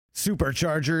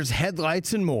superchargers,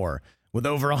 headlights, and more. With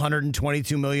over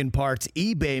 122 million parts,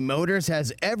 eBay Motors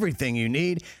has everything you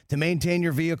need to maintain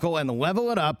your vehicle and level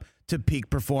it up to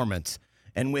peak performance.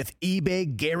 And with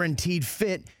eBay Guaranteed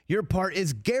Fit, your part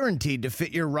is guaranteed to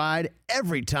fit your ride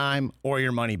every time or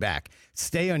your money back.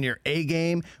 Stay on your A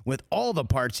game with all the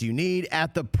parts you need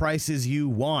at the prices you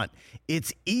want.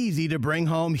 It's easy to bring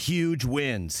home huge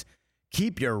wins.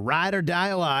 Keep your ride or die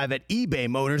alive at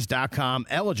ebaymotors.com.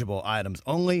 Eligible items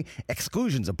only.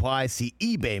 Exclusions apply. See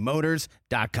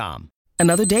ebaymotors.com.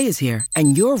 Another day is here,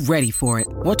 and you're ready for it.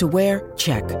 What to wear?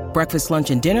 Check. Breakfast, lunch,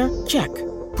 and dinner? Check.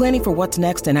 Planning for what's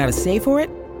next and how to save for it?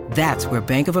 That's where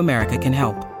Bank of America can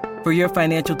help. For your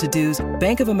financial to-dos,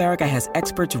 Bank of America has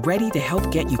experts ready to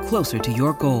help get you closer to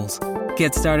your goals.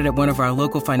 Get started at one of our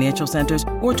local financial centers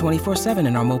or 24/7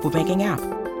 in our mobile banking app.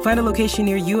 Find a location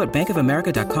near you at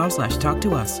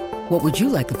bankofamerica.com/talktous. What would you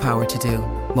like the power to do?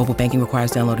 Mobile banking requires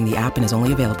downloading the app and is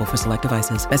only available for select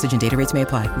devices. Message and data rates may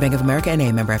apply. Bank of America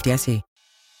N.A., member FDIC.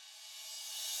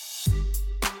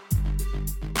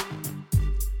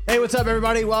 Hey, what's up,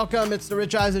 everybody? Welcome. It's the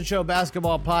Rich Eisen Show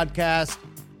Basketball Podcast.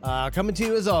 Coming to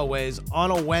you, as always,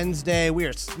 on a Wednesday. We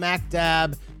are smack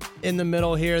dab in the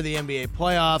middle here of the NBA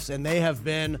playoffs, and they have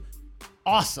been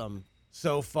awesome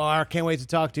so far. Can't wait to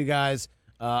talk to you guys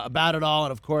about it all.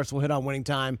 And, of course, we'll hit on winning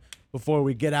time before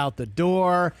we get out the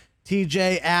door.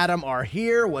 TJ, Adam are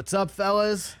here. What's up,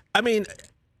 fellas? I mean,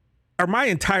 are my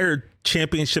entire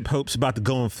championship hopes about to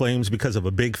go in flames because of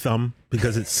a big thumb?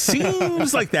 Because it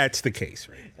seems like that's the case,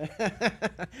 right?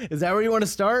 Is that where you want to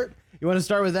start? You want to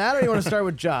start with that, or you want to start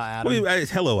with Ja, Adam?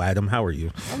 Hello, Adam. How are you?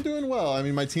 I'm doing well. I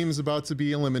mean, my team's about to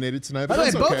be eliminated tonight. By But the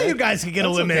way, that's both okay. of you guys could get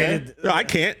That's eliminated. okay. No, I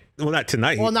can't. Well, not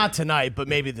tonight. Well, not tonight, but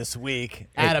maybe this week.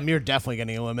 Adam, you're definitely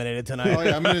getting eliminated tonight. Oh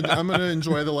yeah, I'm gonna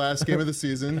enjoy the last game of the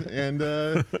season and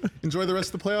enjoy the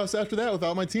rest of the playoffs after that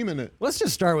without my team in it. Let's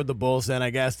just start with the Bulls then,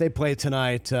 I guess. They play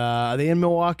tonight. Are they in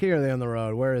Milwaukee or are they on the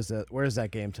road? Where is it? Where is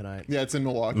that game tonight? Yeah, it's in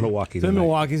Milwaukee. Milwaukee. It's in tonight.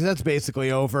 Milwaukee, so that's basically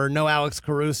over. No Alex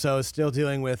Caruso, still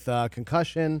dealing with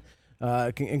concussion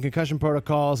and concussion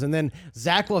protocols. And then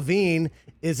Zach LaVine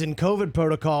is in COVID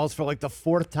protocols for like the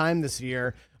fourth time this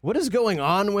year. What is going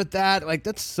on with that? Like,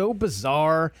 that's so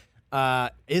bizarre.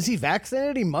 Is he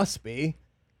vaccinated? He must be.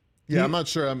 Yeah, I'm not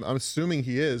sure. I'm assuming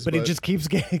he is, But he just keeps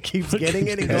getting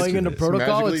it and going into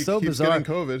protocol. magically It's so keeps bizarre. getting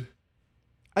COVID.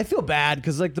 I feel bad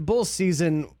because, like, the Bulls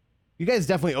season, you guys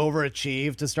definitely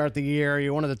overachieved to start the year.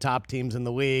 You're one of the top teams in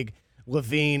the league.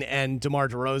 LaVine and DeMar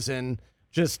DeRozan,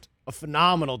 just a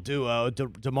phenomenal duo.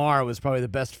 DeMar was probably the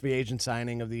best free agent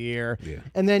signing of the year. Yeah.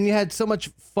 And then you had so much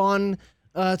fun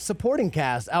supporting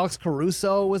cast. Alex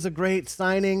Caruso was a great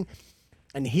signing,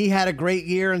 and he had a great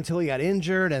year until he got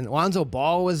injured. And Lonzo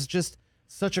Ball was just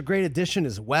such a great addition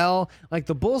as well. Like,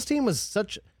 the Bulls team was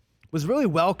really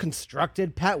well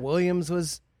constructed. Pat Williams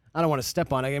was, I don't want to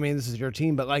step on it. I mean, this is your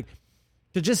team, but like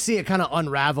to just see it kind of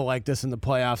unravel like this in the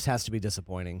playoffs has to be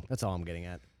disappointing. That's all I'm getting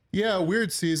at. Yeah,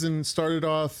 weird season. Started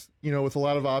off, with a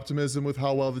lot of optimism with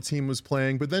how well the team was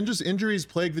playing, but then just injuries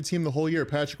plagued the team the whole year.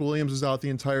 Patrick Williams was out the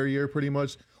entire year pretty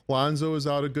much. Lonzo was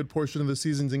out a good portion of the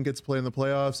season, didn't get to play in the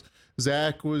playoffs.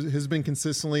 Zach has been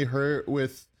consistently hurt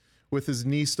with his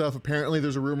knee stuff. Apparently,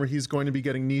 there's a rumor he's going to be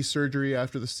getting knee surgery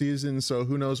after the season, so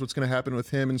who knows what's going to happen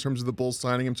with him in terms of the Bulls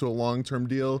signing him to a long-term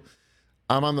deal.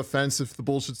 I'm on the fence if the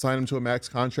Bulls should sign him to a max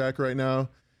contract right now.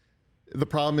 The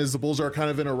problem is the Bulls are kind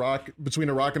of in between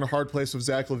a rock and a hard place with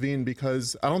Zach LaVine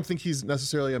because I don't think he's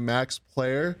necessarily a max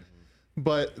player,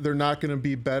 but they're not going to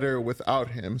be better without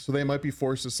him. So they might be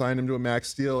forced to sign him to a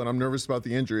max deal, and I'm nervous about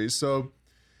the injuries. So,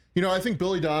 I think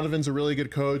Billy Donovan's a really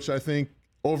good coach. I think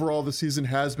overall the season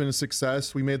has been a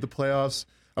success. We made the playoffs.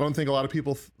 I don't think a lot of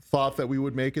people thought that we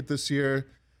would make it this year.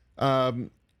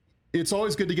 It's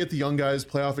always good to get the young guys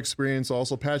playoff experience.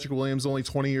 Also, Patrick Williams, only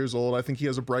 20 years old. I think he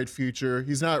has a bright future.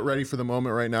 He's not ready for the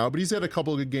moment right now, but he's had a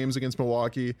couple of good games against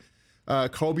Milwaukee.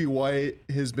 Kobe White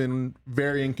has been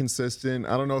very inconsistent.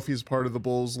 I don't know if he's part of the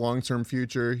Bulls' long-term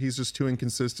future. He's just too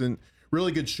inconsistent.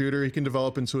 Really good shooter. He can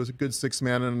develop into a good sixth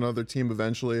man in another team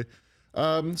eventually.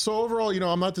 So overall,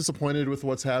 I'm not disappointed with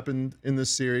what's happened in this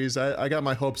series. I got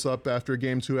my hopes up after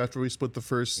game 2 after we split the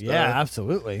first. Yeah,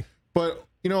 absolutely. But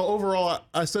overall,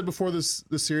 I said before this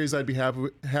series I'd be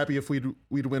happy if we'd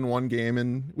win one game,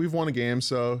 and we've won a game,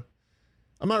 so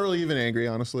I'm not really even angry,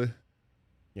 honestly.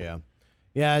 Yeah,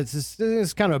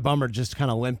 it's kind of a bummer just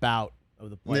kind of limp out of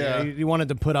the play. Yeah. You wanted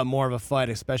to put up more of a fight,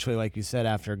 especially like you said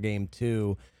after game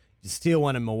 2. You steal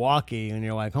one in Milwaukee, and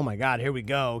you're like, oh my God, here we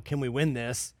go. Can we win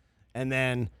this? And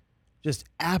then just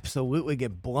absolutely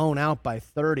get blown out by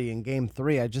 30 in game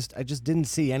 3. I just didn't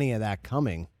see any of that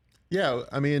coming. Yeah,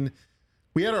 I mean,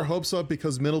 we had our hopes up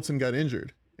because Middleton got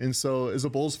injured, And so as a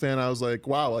Bulls fan, I was like,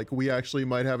 wow, like we actually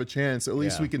might have a chance. At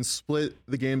least we can split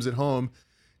the games at home.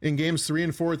 In games 3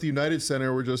 and 4 at the United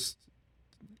Center were just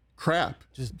crap.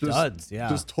 Just duds,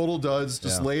 Just total duds.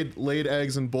 Just laid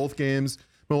eggs in both games.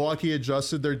 Milwaukee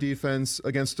adjusted their defense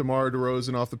against DeMar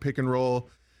DeRozan off the pick and roll.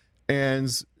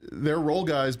 And their role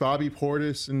guys, Bobby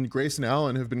Portis and Grayson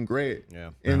Allen, have been great.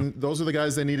 And those are the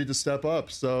guys that needed to step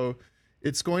up. So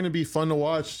it's going to be fun to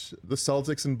watch the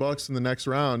Celtics and Bucks in the next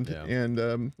round.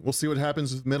 And we'll see what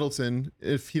happens with Middleton.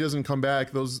 If he doesn't come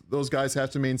back, those guys have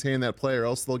to maintain that play or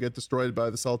else they'll get destroyed by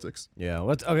the Celtics.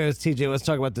 Let's TJ, let's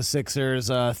talk about the Sixers.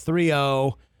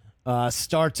 3-0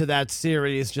 start to that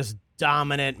series, just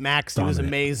dominant. Maxey was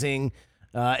amazing.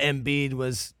 Embiid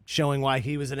was showing why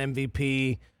he was an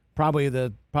MVP. Probably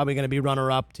going to be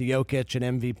runner-up to Jokic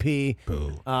and MVP.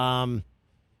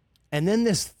 And then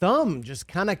this thumb just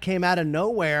kind of came out of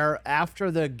nowhere after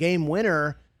the game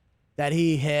winner that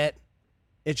he hit.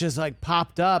 It just like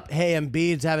popped up. Hey,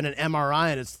 Embiid's having an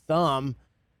MRI on his thumb,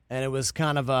 and it was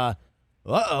kind of a,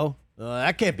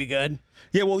 that can't be good.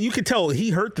 Yeah, well, you could tell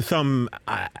he hurt the thumb.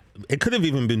 It could have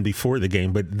even been before the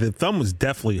game, but the thumb was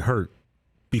definitely hurt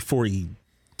before he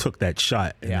took that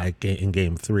shot in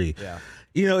game 3.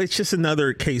 It's just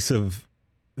another case of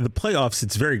the playoffs.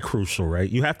 It's very crucial, right?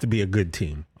 You have to be a good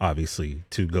team, obviously,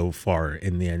 to go far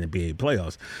in the NBA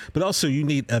playoffs. But also you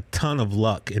need a ton of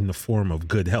luck in the form of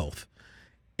good health.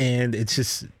 And it's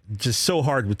just so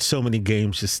hard with so many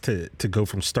games just to go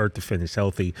from start to finish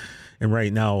healthy. And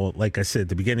right now, like I said, at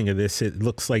the beginning of this, it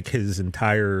looks like his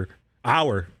entire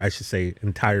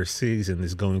season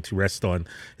is going to rest on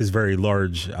his very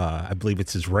large, I believe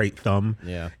it's his right thumb.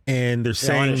 And they're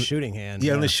saying on his shooting hand.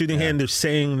 On the shooting hand, they're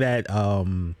saying that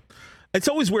it's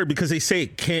always weird because they say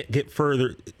it can't get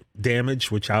further damage,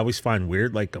 which I always find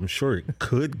weird. Like, I'm sure it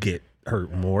could get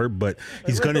hurt more, but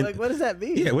he's gonna. Like, what does that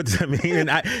mean? Yeah, what does that mean?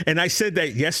 And I said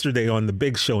that yesterday on the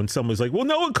Big Show, and someone was like, "Well,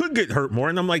 no, it could get hurt more,"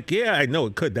 and I'm like, "Yeah, I know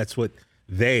it could." That's what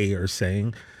they are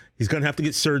saying. He's going to have to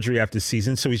get surgery after the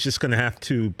season, so he's just going to have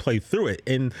to play through it.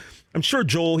 And I'm sure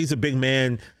Joel, he's a big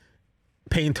man.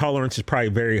 Pain tolerance is probably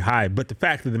very high. But the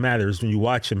fact of the matter is when you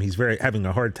watch him, he's having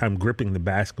a hard time gripping the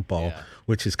basketball,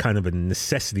 which is kind of a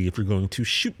necessity if you're going to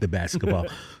shoot the basketball.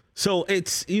 So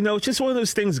it's just one of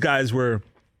those things, guys, where,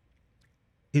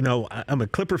 I'm a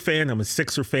Clipper fan, I'm a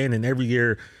Sixer fan, and every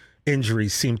year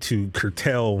injuries seem to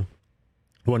curtail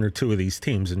one or two of these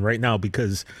teams. And right now,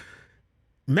 because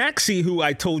Maxey, who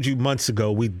I told you months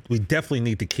ago, we definitely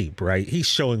need to keep, right? He's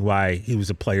showing why he was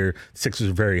a player Sixers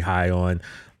are very high on,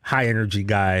 high energy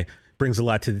guy, brings a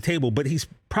lot to the table, but he's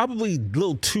probably a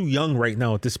little too young right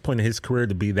now at this point in his career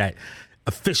to be that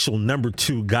official number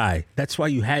 2 guy. That's why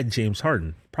you had James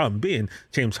Harden. Problem being,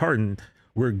 James Harden,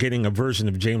 we're getting a version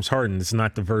of James Harden that's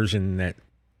not the version that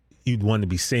you'd want to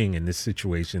be seeing in this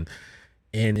situation.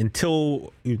 And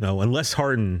until, unless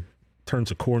Harden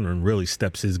turns a corner and really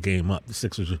steps his game up, the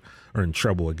Sixers are in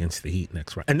trouble against the Heat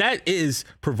next round. And that is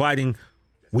providing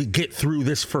we get through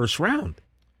this first round,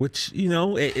 which,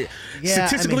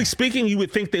 statistically speaking, you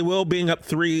would think they will, being up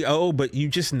 3-0, but you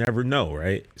just never know,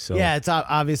 right? So it's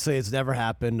obviously it's never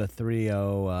happened. A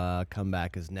 3-0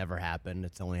 comeback has never happened.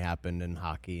 It's only happened in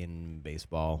hockey and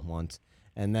baseball once.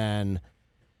 And then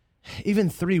even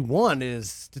 3-1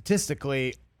 is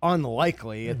statistically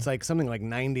unlikely. It's like something like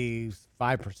 95%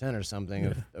 or something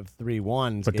of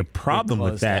 3-1s. But the problem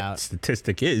with that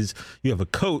statistic is you have a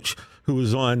coach who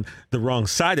was on the wrong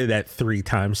side of that 3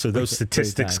 times. So those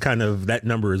statistics kind of, that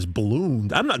number is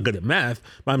ballooned. I'm not good at math,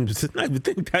 but I would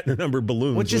think that number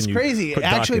balloons. Which is crazy.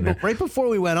 Actually, right before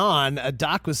we went on,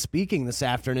 Doc was speaking this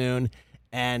afternoon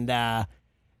and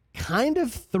kind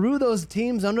of threw those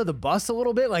teams under the bus a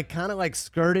little bit, like kind of like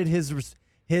skirted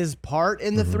his part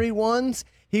in the 3-1s.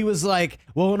 He was like,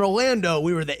 well, in Orlando,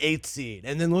 we were the 8th seed.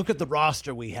 And then look at the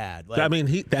roster we had. Like, I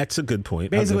mean, that's a good point.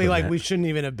 Basically, like, we shouldn't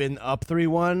even have been up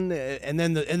 3-1. And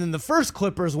then the first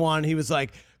Clippers one, he was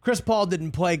like, Chris Paul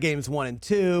didn't play games 1 and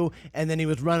 2. And then he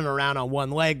was running around on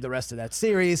one leg the rest of that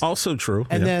series. Also true.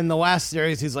 And then the last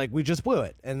series, he's like, we just blew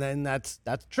it. And then that's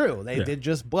true. They did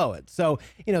just blow it. So,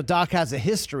 Doc has a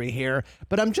history here.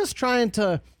 But I'm just trying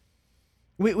to,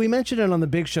 we mentioned it on the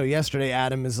Big Show yesterday,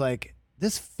 Adam, is like,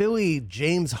 this Philly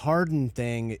James Harden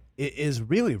thing is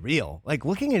really real. Like,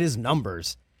 looking at his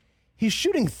numbers, he's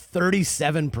shooting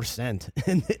 37%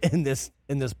 in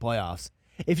this playoffs.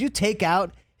 If you take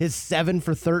out his 7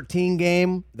 for 13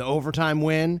 game, the overtime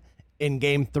win in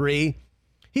game 3,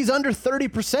 he's under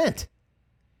 30%.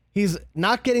 He's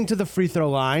not getting to the free throw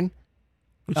line.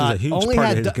 Which is a huge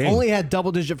part of his game. Only had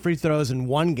double-digit free throws in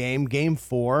one game, game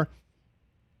 4.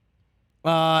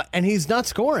 And he's not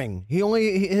scoring.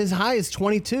 His high is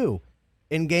 22.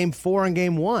 in Game 4 and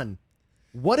Game 1.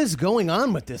 What is going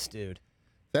on with this dude?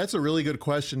 That's a really good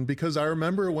question, because I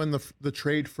remember when the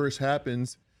trade first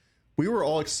happened, we were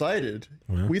all excited.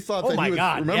 Yeah. We thought that he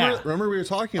would. Remember we were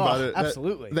talking about it.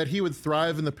 Absolutely. That he would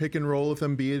thrive in the pick and roll with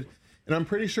Embiid. And I'm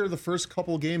pretty sure the first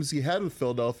couple games he had with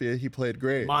Philadelphia, he played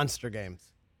great. Monster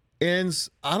games. And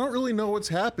I don't really know what's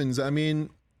happened. I mean,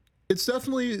 it's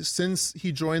definitely since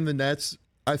he joined the Nets,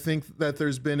 I think that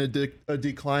there's been a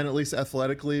decline, at least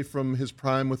athletically, from his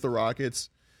prime with the Rockets.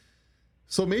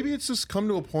 So maybe it's just come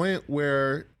to a point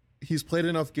where he's played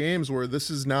enough games where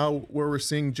this is now where we're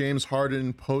seeing James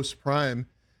Harden post-prime.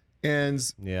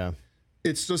 And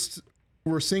it's just,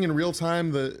 we're seeing in real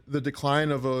time the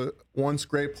decline of a once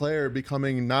great player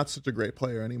becoming not such a great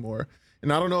player anymore.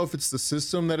 And I don't know if it's the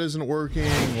system that isn't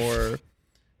working or,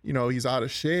 he's out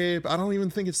of shape. I don't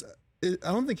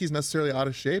think he's necessarily out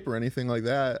of shape or anything like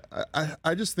that.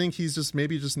 I just think he's just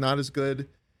maybe just not as good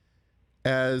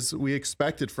as we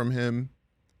expected from him.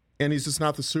 And he's just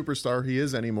not the superstar he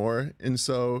is anymore. And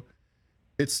so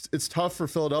it's tough for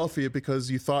Philadelphia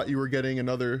because you thought you were getting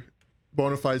another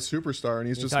bona fide superstar, and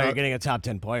you're getting a top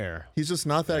 10 player. He's just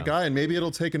not that guy. And maybe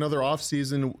it'll take another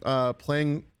offseason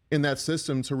playing in that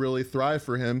system to really thrive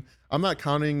for him. I'm not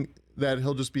counting that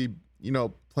he'll just be,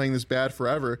 playing this bad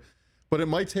forever, but it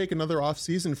might take another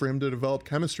offseason for him to develop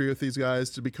chemistry with these guys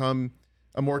to become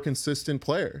a more consistent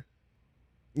player.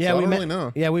 Yeah, so I don't really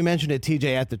know. Yeah, we mentioned it,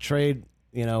 TJ, at the trade.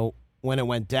 When it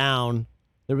went down,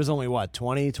 there was only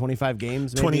 20, 25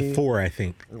 games, maybe 24, I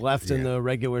think, left in the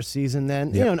regular season.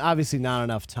 Then, and obviously not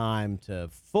enough time to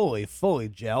fully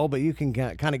gel, but you can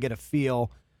kind of get a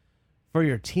feel for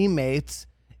your teammates.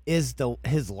 Is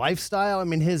his lifestyle? I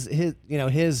mean, his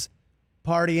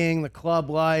partying, the club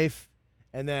life,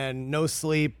 and then no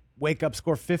sleep, wake up,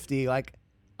 score 50. Like,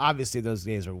 obviously those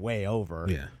days are way over.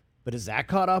 Yeah. But is that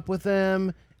caught up with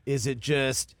him? Is it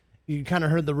just, you kind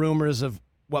of heard the rumors of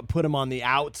what put him on the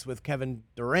outs with Kevin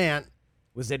Durant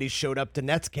was that he showed up to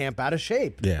Nets camp out of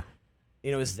shape. Yeah.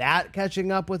 Is that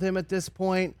catching up with him at this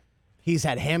point? He's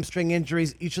had hamstring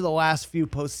injuries each of the last few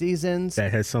postseasons.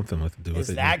 That has something to do with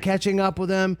it. Is that catching up with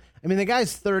him? I mean, the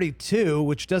guy's 32,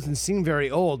 which doesn't seem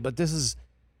very old, but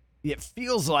it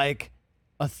feels like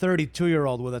a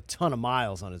 32-year-old with a ton of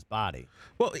miles on his body.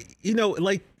 Well,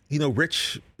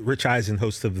 Rich Eisen,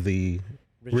 host of the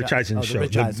Rich Eisen show,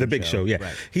 the big show. Yeah.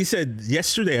 Right. He said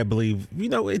yesterday, I believe,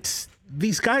 it's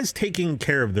these guys taking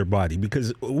care of their body,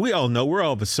 because we all know we're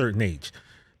all of a certain age.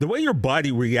 The way your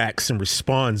body reacts and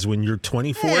responds when you're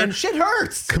 24, man, shit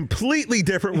hurts. Completely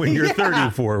different when you're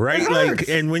 34, right? Like,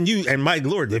 and my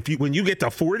Lord, when you get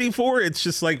to 44, it's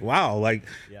just like, wow, like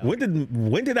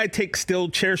when did I take still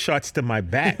chair shots to my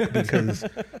back because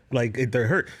they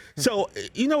hurt? So,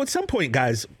 at some point,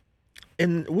 guys,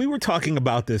 and we were talking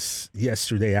about this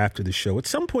yesterday after the show. At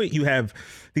some point, you have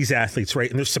these athletes, right?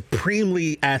 And they're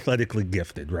supremely athletically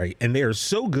gifted, right? And they are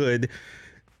so good.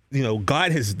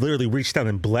 God has literally reached out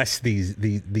and blessed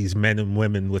these men and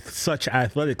women with such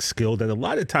athletic skill that a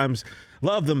lot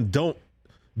of them don't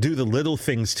do the little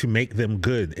things to make them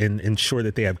good and ensure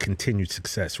that they have continued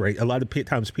success, right? A lot of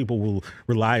times people will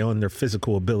rely on their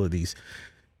physical abilities.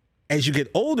 As you get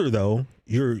older, though,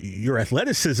 your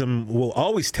athleticism will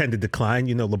always tend to decline.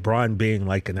 LeBron being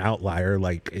like an outlier,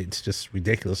 like it's just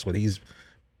ridiculous what he's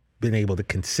been able to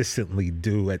consistently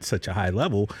do at such a high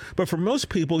level. But for most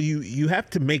people, you have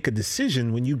to make a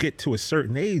decision when you get to a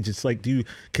certain age. It's like, do you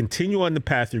continue on the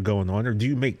path you're going on, or do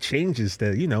you make changes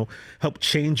that, help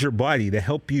change your body, to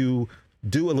help you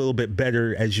do a little bit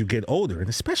better as you get older? And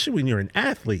especially when you're an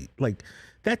athlete, like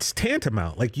that's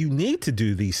tantamount. Like you need to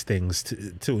do these things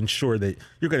to ensure that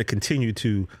you're going to continue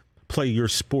to play your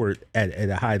sport at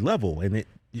a high level. And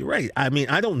you're right. I mean,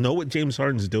 I don't know what James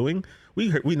Harden's doing.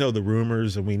 We know the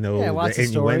rumors and we know the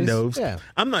innuendos. Yeah.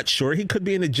 I'm not sure. He could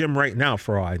be in the gym right now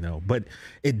for all I know. But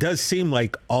it does seem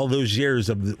like all those years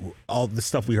of all the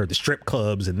stuff we heard, the strip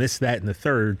clubs and this, that, and the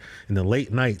third, and the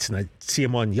late nights, and I see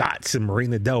him on yachts in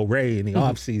Marina Del Rey in the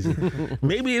offseason.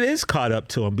 Maybe it is caught up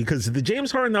to him, because the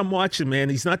James Harden I'm watching, man,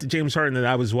 he's not the James Harden that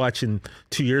I was watching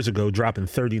 2 years ago, dropping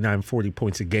 39, 40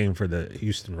 points a game for the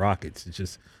Houston Rockets. It's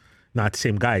just not the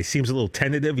same guy. He seems a little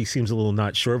tentative. He seems a little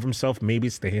not sure of himself. Maybe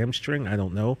it's the hamstring. I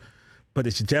don't know. But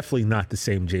it's definitely not the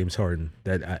same James Harden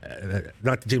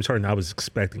not the James Harden I was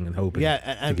expecting and hoping.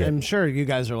 Yeah, I'm sure you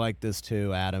guys are like this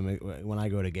too, Adam. When I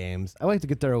go to games, I like to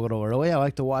get there a little early. I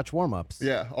like to watch warm-ups.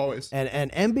 Yeah, always. And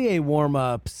NBA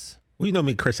warm-ups. Well, you know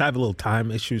me, Chris. I have a little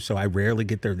time issue, so I rarely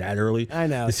get there that early. I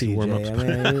know, to see warm-ups. I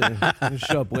mean, you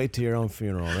show up late to your own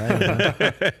funeral,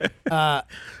 right?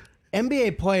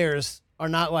 NBA players are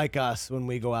not like us when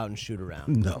we go out and shoot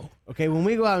around. No. Okay, when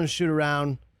we go out and shoot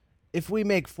around, if we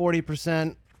make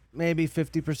 40%, maybe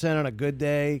 50% on a good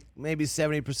day, maybe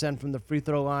 70% from the free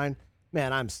throw line,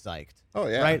 man, I'm psyched. Oh,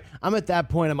 yeah. Right? I'm at that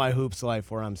point in my hoops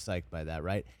life where I'm psyched by that,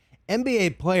 right?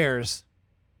 NBA players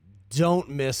don't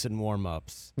miss in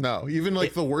warm-ups. No, even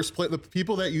like the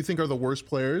people that you think are the worst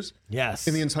players Yes.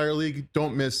 in the entire league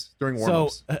don't miss during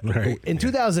warm-ups. Right. In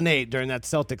 2008, during that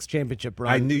Celtics championship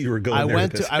run, I knew you were going there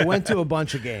with this. I went to a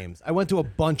bunch of games. I went to a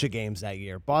bunch of games that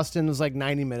year. Boston was like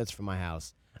 90 minutes from my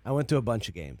house. I went to a bunch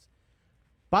of games.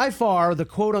 By far, the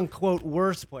quote-unquote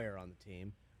worst player on the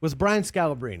team was Brian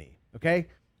Scalabrine, okay?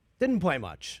 Didn't play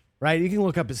much, right? You can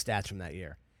look up his stats from that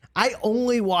year. I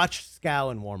only watched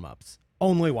Scal in warm-ups.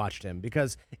 Only watched him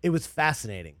because it was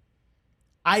fascinating.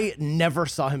 I never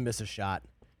saw him miss a shot,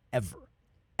 ever.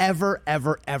 Ever,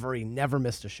 ever, ever. He never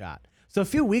missed a shot. So a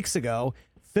few weeks ago,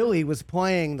 Philly was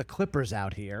playing the Clippers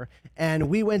out here, and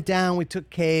we went down, we took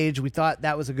Cage. We thought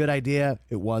that was a good idea.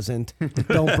 It wasn't.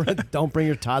 Don't bring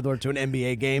your toddler to an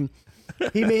NBA game.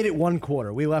 He made it one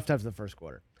quarter. We left after the first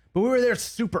quarter. But we were there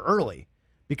super early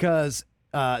because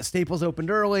Staples opened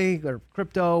early, or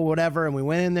crypto, whatever, and we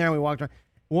went in there and we walked around.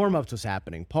 Warm-ups was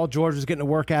happening. Paul George was getting a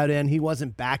workout in. He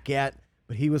wasn't back yet,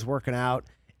 but he was working out.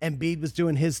 Embiid was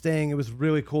doing his thing. It was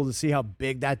really cool to see how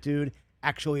big that dude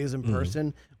actually is in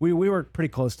person. We were pretty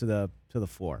close to the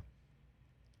floor.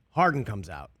 Harden comes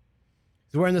out.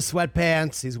 He's wearing the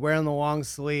sweatpants. He's wearing the long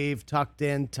sleeve, tucked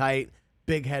in, tight,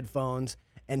 big headphones,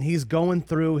 and he's going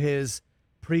through his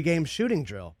pregame shooting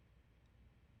drill.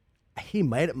 He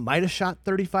might have shot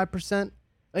 35%.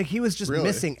 Like, he was just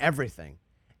missing everything.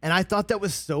 And I thought that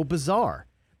was so bizarre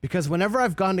because whenever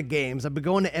I've gone to games, I've been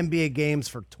going to NBA games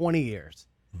for 20 years.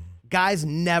 Guys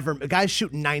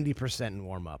shoot 90% in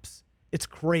warm-ups. It's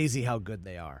crazy how good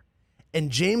they are. And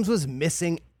James was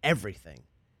missing everything.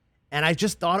 And I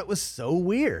just thought it was so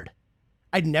weird.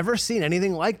 I'd never seen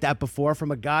anything like that before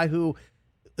from a guy who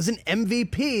is an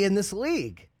MVP in this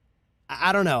league.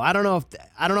 I don't know. I don't know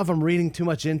if I'm reading too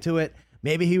much into it.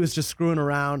 Maybe he was just screwing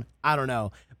around. I don't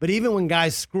know. But even when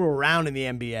guys screw around in the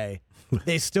NBA,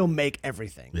 they still make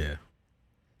everything. Yeah.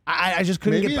 I just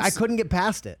couldn't get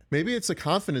past it. Maybe it's a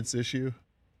confidence issue.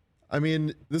 I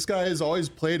mean, this guy has always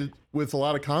played with a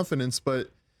lot of confidence,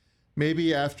 but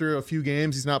maybe after a few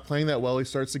games he's not playing that well, he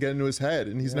starts to get into his head,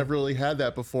 and he's never really had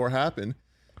that before happen.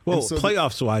 Well, so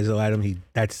playoffs-wise, though, Adam,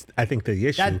 that's I think the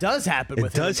issue. That does happen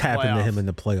with him. It does happen to him in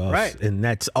the playoffs. Right. And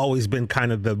that's always been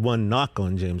kind of the one knock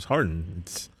on James Harden.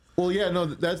 Well, yeah, no,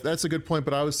 that's a good point.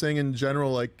 But I was saying in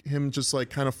general, like him just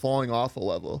like kind of falling off a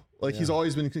level. Like he's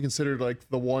always been considered like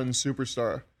the one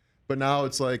superstar. But now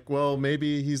it's like, well,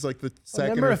 maybe he's like the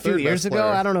second Remember or a few third years best ago,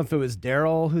 player. I don't know if it was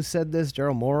Daryl who said this,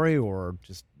 Daryl Morey, or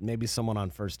just maybe someone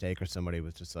on First Take or somebody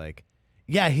was just like,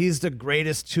 yeah, he's the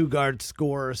greatest two-guard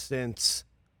scorer since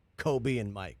Kobe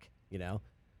and Mike, you know?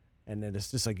 And then it's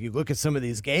just like you look at some of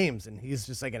these games and he's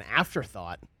just like an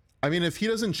afterthought. I mean, if he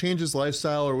doesn't change his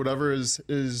lifestyle or whatever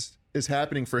is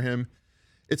happening for him,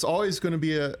 it's always going to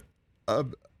be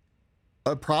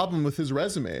a problem with his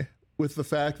resume, with the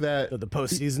fact that So the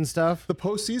postseason stuff. the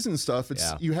postseason stuff,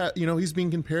 it's Yeah. he's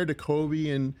being compared to Kobe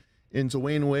and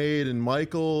Dwayne Wade and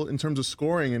Michael in terms of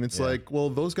scoring, and it's like, well,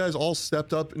 those guys all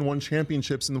stepped up and won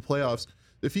championships in the playoffs.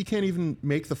 If he can't even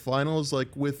make the finals, like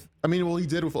he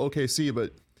did with OKC,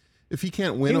 but if he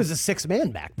can't win, He was a six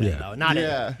man back then, though. Not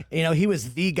he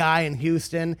was the guy in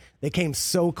Houston. They came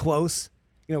so close.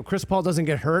 You know, Chris Paul doesn't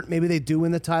get hurt. Maybe they do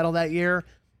win the title that year.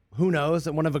 Who knows?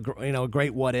 One of a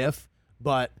great what if,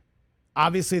 but.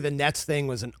 Obviously, the Nets thing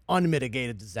was an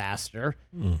unmitigated disaster,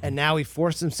 and now he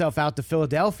forced himself out to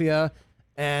Philadelphia.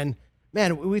 And,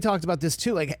 man, we talked about this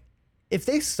too. Like, if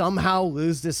they somehow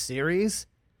lose this series,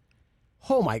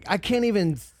 I can't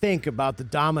even think about the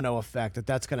domino effect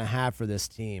that's going to have for this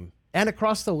team and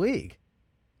across the league.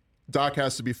 Doc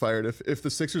has to be fired. If the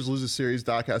Sixers lose a series,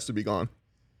 Doc has to be gone.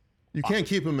 You can't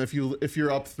keep him if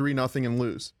you're up 3-0 and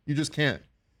lose. You just can't.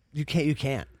 You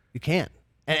can't.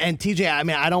 And TJ, I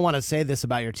mean, I don't want to say this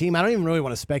about your team. I don't even really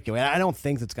want to speculate. I don't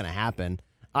think that's going to happen.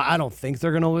 I don't think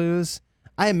they're going to lose.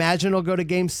 I imagine it'll go to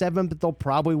Game 7, but they'll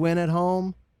probably win at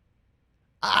home.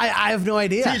 I have no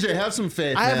idea. TJ, have some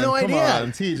faith. I have man. no Come idea.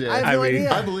 on, TJ. I have no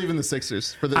idea. I believe in the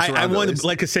Sixers for this round. I want at to,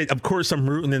 like I said, of course I'm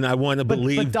rooting and I want to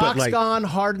believe. But Doc's gone,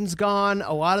 Harden's gone,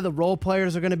 a lot of the role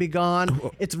players are going to be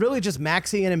gone. It's really just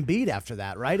Maxey and Embiid after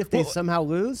that, right? If they somehow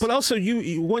lose. But also,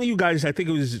 one of you guys, I think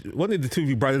it was one of the two of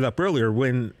you brought it up earlier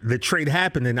when the trade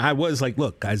happened, and I was like,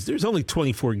 "Look, guys, there's only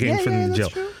 24 games for them to gel."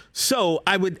 So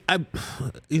I'm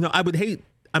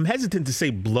hesitant to say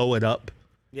blow it up,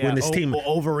 when this team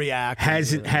overreact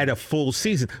hasn't had a full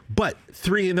season. But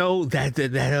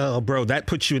 3-0, that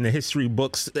puts you in the history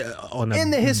books on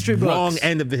the wrong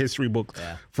end of the history book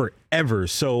forever.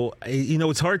 So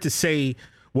it's hard to say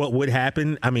what would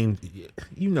happen. I mean,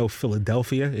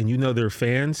 Philadelphia, and their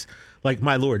fans. Like,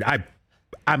 my Lord,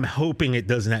 I'm hoping it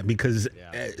doesn't happen, because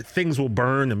things will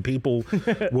burn and people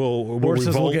will horses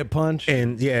revolt, will get punched,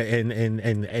 and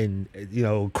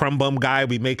Crumb Bum guy will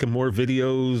be making more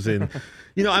videos, and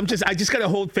I just gotta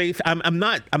hold faith. I'm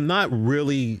not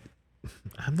really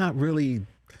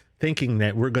thinking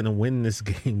that we're gonna win this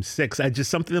game 6.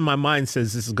 Something in my mind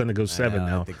says this is gonna go 7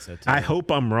 now. I think so too. I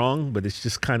hope I'm wrong, but it's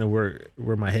just kind of where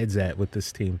my head's at with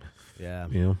this team. Yeah,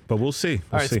 but we'll see.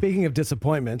 All right. Speaking of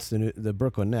disappointments, the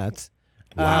Brooklyn Nets.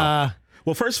 Wow.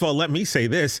 Well, first of all, let me say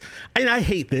this, and I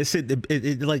hate this.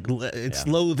 It's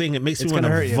loathing. It makes me want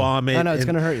to vomit. I know it's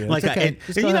going to hurt you. Like, okay.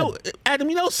 Adam,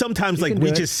 sometimes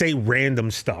we just say random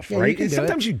stuff, right? And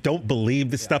sometimes you don't believe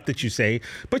the stuff that you say,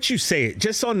 but you say it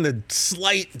just on the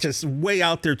slight, just way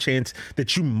out there chance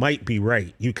that you might be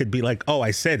right. You could be like, "Oh,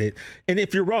 I said it," and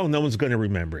if you're wrong, no one's going to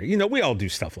remember it. We all do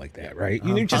stuff like that, right?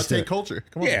 Just take culture.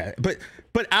 Come on. Yeah,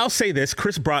 but I'll say this: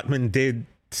 Chris Brockman did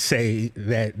say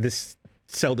that this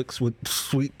Celtics would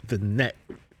sweep the Nets,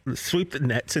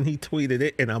 and he tweeted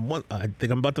it, and I think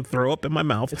I'm about to throw up in my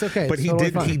mouth. It's okay. But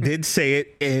he did say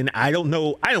it, and I don't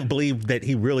believe that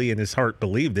he really in his heart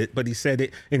believed it, but he said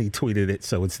it and he tweeted it,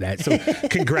 so it's that. So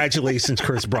congratulations,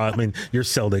 Chris Brockman, your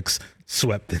Celtics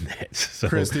swept the Nets. So.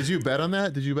 Chris, did you bet on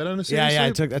that? Did you bet on a series? Yeah,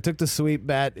 I took the sweep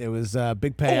bet. It was a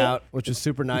big payout, which was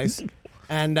super nice.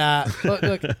 And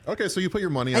look, okay, so you put your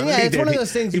money on it. Yeah, it's one of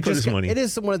those things. He put his money. It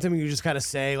is one of the things you just kind of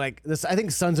say, like this. I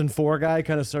think Suns in 4 guy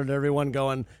kind of started everyone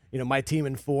going, my team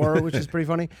in 4, which is pretty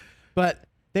funny. But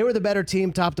they were the better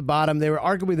team, top to bottom. They were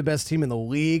arguably the best team in the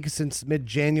league since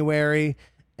mid-January.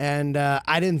 And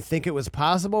I didn't think it was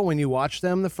possible when you watch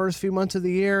them the first few months of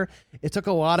the year. It took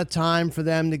a lot of time for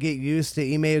them to get used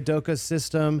to Ime Udoka's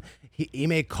system.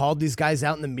 Ime called these guys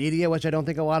out in the media, which I don't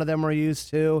think a lot of them are used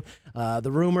to.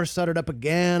 The rumor started up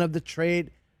again of the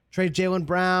trade Jaylen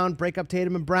Brown, break up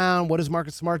Tatum and Brown. What is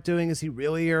Marcus Smart doing? Is he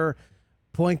really your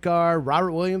point guard?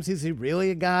 Robert Williams, is he really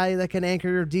a guy that can anchor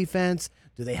your defense?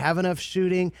 Do they have enough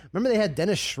shooting? Remember they had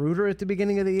Dennis Schroeder at the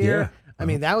beginning of the year? Yeah. I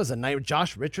mean, that was a nightmare.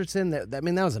 Josh Richardson, that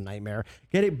was a nightmare.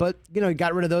 But, he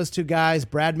got rid of those 2 guys.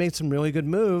 Brad made some really good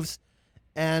moves.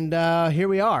 And here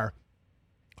we are.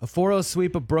 A 4-0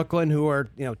 sweep of Brooklyn, who are,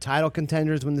 title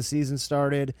contenders when the season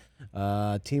started.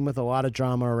 Team with a lot of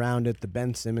drama around it. The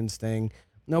Ben Simmons thing.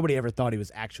 Nobody ever thought he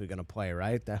was actually going to play,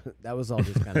 right? That was all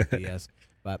just kind of BS.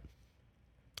 But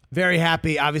very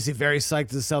happy, obviously very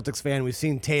psyched as a Celtics fan. We've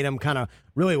seen Tatum kind of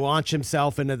really launch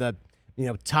himself into the,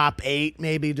 top 8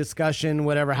 maybe discussion,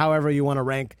 however you want to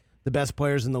rank the best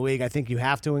players in the league. I think you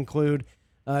have to include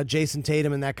Jason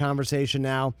Tatum in that conversation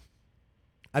now.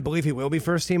 I believe he will be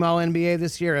first team All-NBA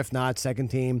this year, if not second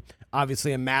team.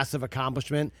 Obviously a massive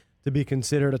accomplishment to be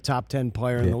considered a top 10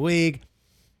 player in the league.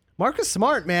 Marcus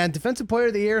Smart, man, defensive player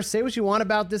of the year. Say what you want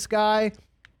about this guy.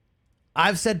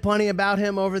 I've said plenty about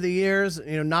him over the years.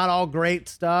 Not all great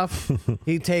stuff.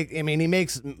 He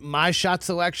makes my shot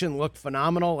selection look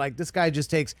phenomenal. Like, this guy just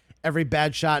takes every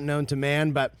bad shot known to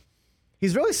man, but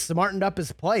he's really smartened up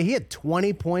his play. He had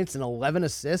 20 points and 11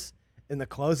 assists in the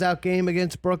closeout game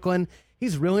against Brooklyn.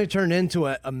 He's really turned into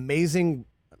an amazing,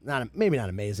 maybe not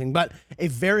amazing, but a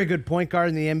very good point guard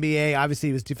in the NBA. Obviously,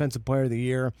 he was Defensive Player of the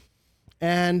Year.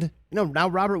 And, now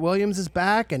Robert Williams is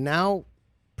back, and now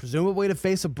presumably to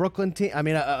face a Brooklyn team,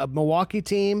 a Milwaukee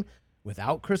team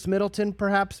without Chris Middleton,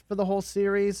 perhaps, for the whole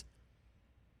series.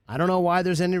 I don't know why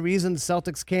there's any reason the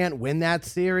Celtics can't win that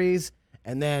series.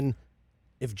 And then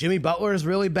if Jimmy Butler is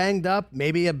really banged up,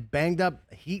 maybe a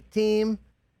banged-up Heat team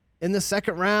in the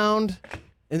second round.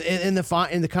 In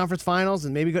the conference finals,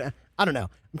 and maybe I don't know.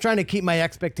 I'm trying to keep my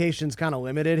expectations kind of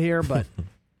limited here, but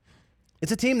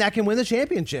it's a team that can win the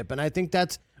championship, and I think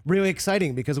that's really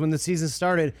exciting because when the season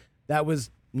started, that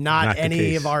was not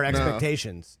any of our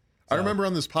expectations. No. So. I remember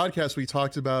on this podcast we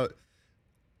talked about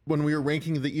when we were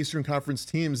ranking the Eastern Conference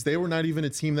teams, they were not even a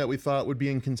team that we thought would be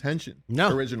in contention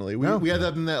originally. We had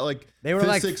them in that they were fifth,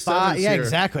 like sixth, 5. Yeah, tier.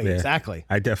 exactly.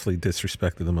 I definitely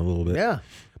disrespected them a little bit. Yeah.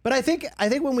 But I think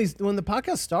when the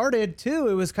podcast started too,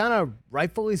 it was kind of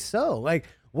rightfully so. Like,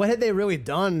 what had they really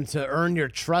done to earn your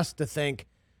trust to think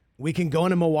we can go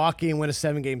into Milwaukee and win a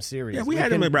 7-game series? Yeah, we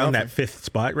had them around that 5th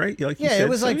spot, right? Like you said. It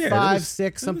was 5,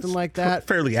 6, something like that.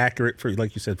 Fairly accurate for,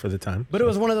 like you said, for the time. But it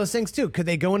was one of those things too. Could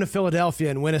they go into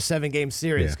Philadelphia and win a 7-game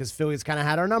series? Because Philly's kind of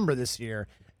had our number this year,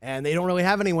 and they don't really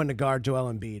have anyone to guard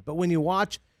Joel Embiid. But when you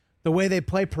watch the way they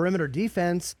play perimeter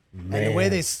defense and the way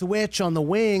they switch on the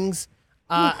wings.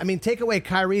 I mean, take away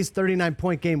Kyrie's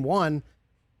 39-point game one,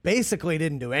 basically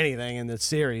didn't do anything in this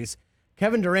series.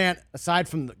 Kevin Durant, aside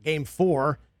from game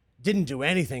 4, didn't do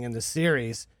anything in this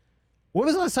series. When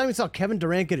was the last time you saw Kevin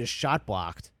Durant get his shot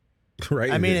blocked?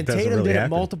 Right. I mean, and Tatum really did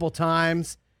happen. it multiple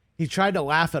times. He tried to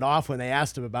laugh it off when they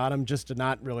asked him about him just to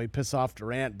not really piss off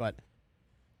Durant, but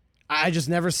I just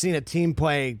never seen a team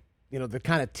play, the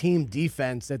kind of team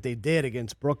defense that they did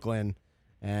against Brooklyn.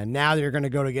 And now they're going to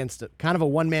go against kind of a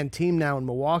one-man team now in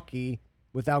Milwaukee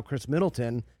without Chris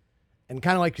Middleton. And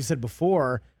kind of like you said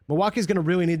before, Milwaukee's going to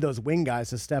really need those wing guys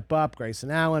to step up. Grayson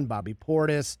Allen, Bobby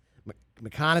Portis,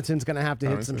 McConnaughton's going to have to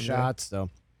hit some shots. So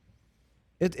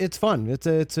it's fun.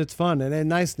 It's fun. And then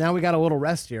nice. Now we got a little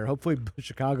rest here. Hopefully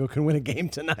Chicago can win a game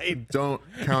tonight. Don't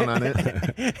count on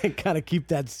it. And kind of keep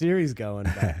that series going.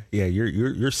 Yeah,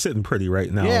 you're sitting pretty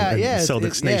right now. Yeah, and yeah.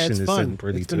 Celtics Nation it's is fun. sitting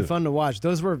pretty It's too. been fun to watch.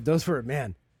 Those were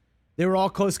man. They were all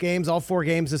close games. All 4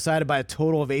 games decided by a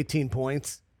total of 18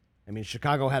 points. I mean,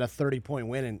 Chicago had a 30-point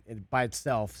win by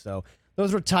itself. So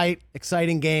those were tight,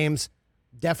 exciting games.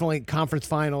 Definitely conference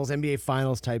finals, NBA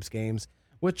finals types games,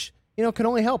 which can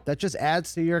only help. That just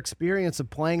adds to your experience of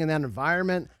playing in that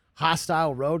environment.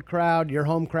 Hostile road crowd, your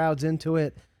home crowd's into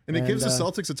it. And it gives the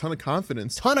Celtics a ton of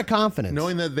confidence.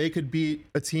 Knowing that they could beat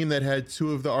a team that had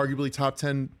 2 of the arguably top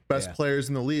 10 best players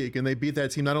in the league, and they beat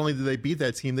that team. Not only did they beat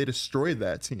that team, they destroyed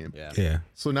that team. Yeah.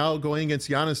 So now going against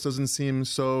Giannis doesn't seem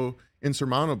so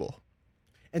insurmountable.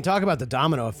 And talk about the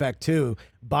domino effect, too.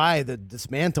 By the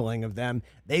dismantling of them,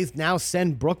 they now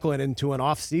send Brooklyn into an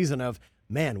offseason of,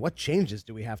 man, what changes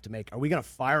do we have to make? Are we going to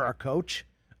fire our coach?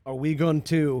 Are we going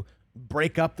to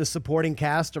break up the supporting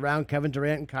cast around Kevin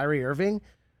Durant and Kyrie Irving?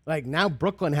 Like, now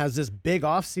Brooklyn has this big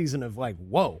offseason of, like,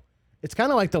 whoa. It's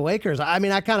kind of like the Lakers. I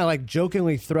mean, I kind of, like,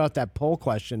 jokingly threw out that poll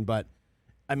question, but,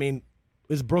 I mean,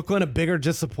 is Brooklyn a bigger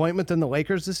disappointment than the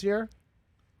Lakers this year?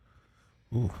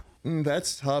 Ooh.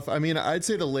 That's tough. I mean, I'd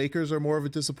say the Lakers are more of a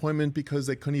disappointment because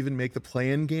they couldn't even make the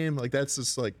play-in game. Like, that's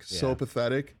just, like, so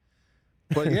pathetic.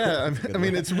 But, yeah, I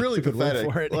mean, it's really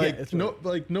pathetic.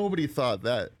 Like, nobody thought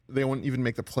that they wouldn't even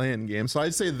make the play-in game. So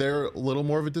I'd say they're a little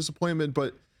more of a disappointment,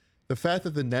 but the fact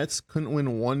that the Nets couldn't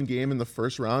win 1 game in the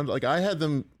first round, like, I had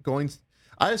them going.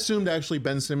 I assumed actually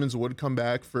Ben Simmons would come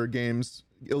back for games,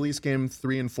 at least game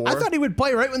 3 and 4. I thought he would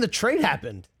play right when the trade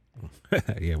happened.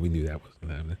 Yeah, we knew that wasn't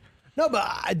happening. No,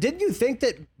 but didn't you think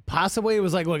that possibly it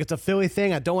was like, look, it's a Philly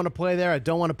thing. I don't want to play there. I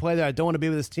don't want to play there. I don't want to be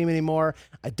with this team anymore.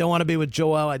 I don't want to be with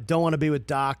Joel. I don't want to be with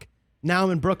Doc. Now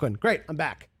I'm in Brooklyn. Great, I'm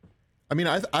back. I mean,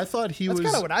 I thought he was.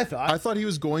 That's kind of what I thought. I thought he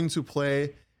was going to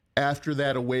play after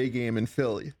that away game in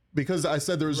Philly because I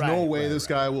said there's no way this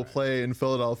guy will play in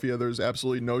Philadelphia. There's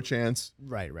absolutely no chance.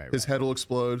 Right. His head will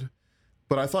explode.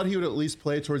 But I thought he would at least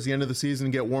play towards the end of the season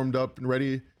and get warmed up and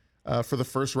ready for the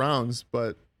first rounds.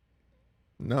 But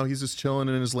no, he's just chilling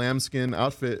in his lambskin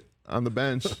outfit on the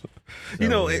bench.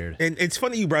 And it's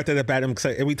funny you brought that up, Adam,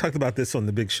 and we talked about this on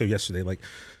the big show yesterday. Like,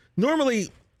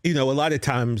 normally, a lot of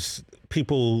times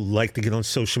people like to get on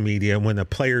social media when a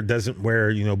player doesn't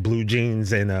wear, blue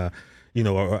jeans and a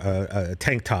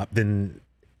tank top, then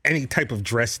any type of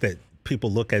dress that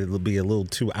people look at it will be a little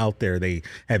too out there. They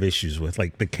have issues with,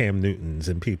 like the Cam Newtons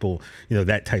and people,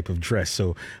 that type of dress.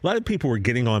 So a lot of people were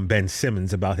getting on Ben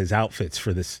Simmons about his outfits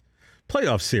for this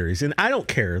playoff series, and I don't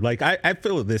care. Like, I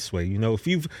feel it this way, if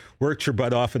you've worked your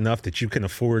butt off enough that you can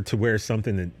afford to wear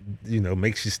something that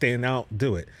makes you stand out,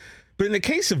 do it. But in the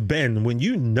case of Ben, when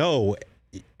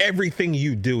everything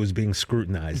you do is being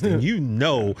scrutinized and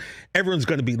everyone's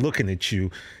going to be looking at you,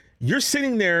 you're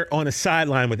sitting there on a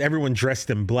sideline with everyone dressed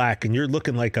in black, and you're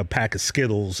looking like a pack of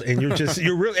Skittles, and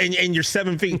and you're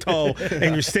 7 feet tall,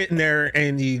 and you're sitting there,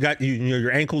 and you got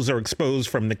your ankles are exposed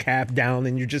from the calf down,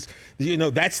 and you're just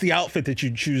that's the outfit that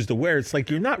you choose to wear. It's like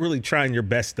you're not really trying your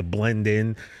best to blend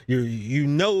in.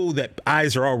 That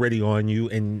eyes are already on you,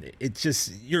 and it's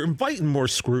just you're inviting more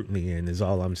scrutiny in. Is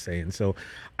all I'm saying. So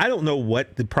I don't know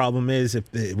what the problem is.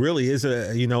 If it really is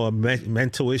a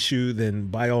mental issue, then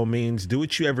by all means do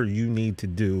whatever you need to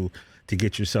do to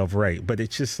get yourself right. But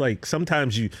it's just like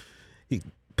sometimes he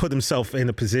put himself in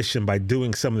a position by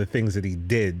doing some of the things that he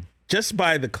did, just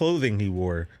by the clothing he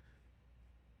wore,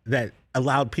 that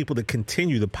allowed people to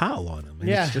continue to pile on him. And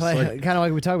it's just kind of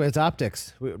like we talk about, it's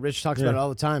optics. Rich talks about it all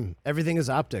the time. Everything is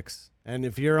optics. And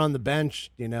if you're on the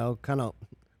bench, kind of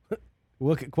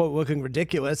looking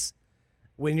ridiculous,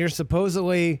 when you're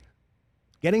supposedly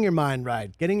getting your mind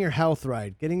right, getting your health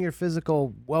right, getting your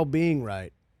physical well-being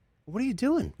right, what are you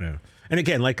doing? Yeah. And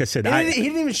again, like I said, he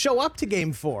didn't even show up to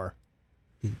Game 4.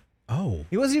 Oh.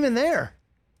 He wasn't even there.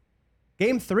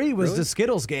 Game 3 was the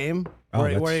Skittles game where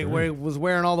he was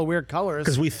wearing all the weird colors.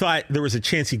 Because we thought there was a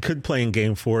chance he could play in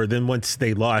Game 4. Then once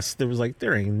they lost, there was like,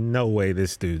 there ain't no way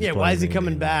this dude's playing. Why is he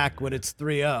coming back when it's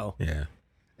 3-0? Yeah.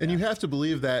 And you have to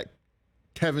believe that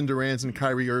Kevin Durant and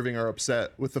Kyrie Irving are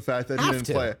upset with the fact that he didn't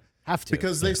play. Have to.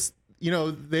 Because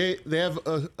they have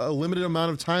a limited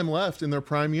amount of time left in their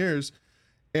prime years.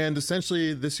 And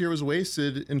essentially this year was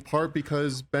wasted in part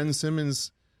because Ben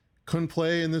Simmons couldn't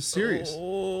play in this series.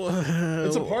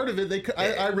 It's a part of it.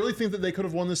 I really think that they could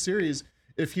have won this series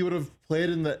if he would have played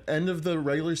in the end of the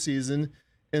regular season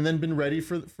and then been ready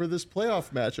for this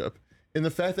playoff matchup. And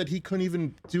the fact that he couldn't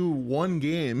even do one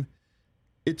game,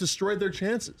 it destroyed their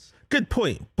chances. Good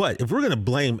point. But if we're going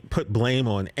to put blame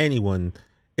on anyone,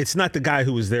 it's not the guy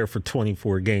who was there for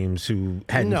 24 games who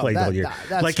hadn't played all year.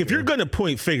 Like, if you're going to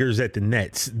point fingers at the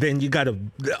Nets, then you got to,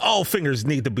 all fingers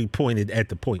need to be pointed at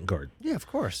the point guard. Yeah, of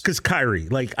course. Because Kyrie,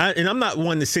 and I'm not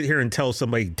one to sit here and tell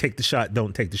somebody, take the shot,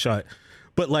 don't take the shot.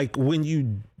 But like, when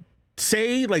you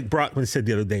say, like Brockman said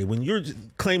the other day, when you're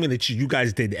claiming that you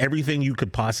guys did everything you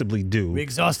could possibly do. We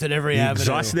exhausted every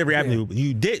avenue.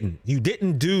 You didn't. You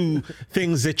didn't do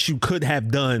things that you could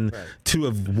have done to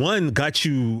have, got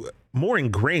you more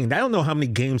ingrained. I don't know how many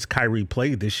games Kyrie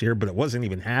played this year, but it wasn't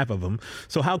even half of them.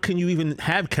 So how can you even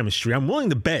have chemistry? I'm willing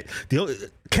to bet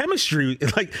chemistry,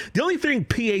 like the only thing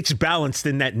pH balanced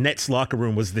in that Nets locker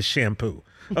room was the shampoo.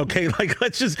 Okay, like,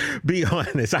 let's just be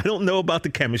honest. I don't know about the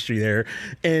chemistry there.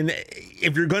 And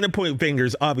if you're going to point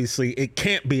fingers, obviously it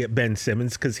can't be at Ben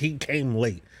Simmons because he came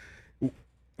late.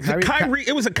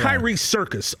 It was a Kyrie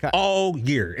circus all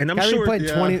year, and I'm Kyrie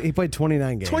sure he played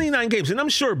 29 games. 29 games, and I'm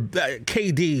sure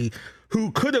KD, who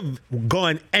could have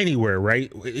gone anywhere,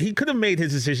 right? He could have made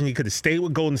his decision. He could have stayed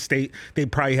with Golden State.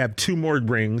 They'd probably have 2 more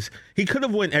rings. He could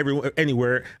have went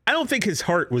anywhere. I don't think his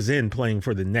heart was in playing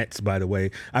for the Nets, by the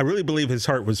way. I really believe his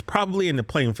heart was probably into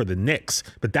playing for the Knicks,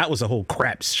 but that was a whole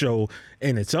crap show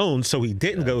in its own, so he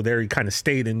didn't go there. He kind of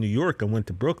stayed in New York and went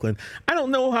to Brooklyn. I don't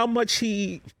know how much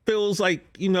he feels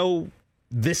like,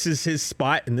 this is his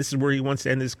spot and this is where he wants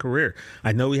to end his career.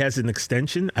 I know he has an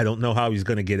extension. I don't know how he's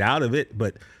going to get out of it,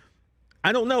 but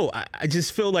I don't know. I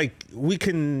just feel like we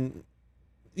can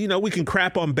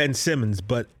crap on Ben Simmons,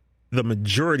 but the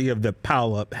majority of the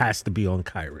pile up has to be on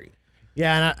Kyrie.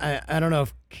 Yeah, and I don't know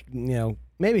if,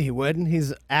 maybe he would.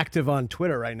 He's active on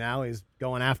Twitter right now. He's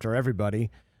going after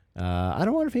everybody. I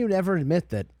don't wonder if he would ever admit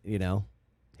that,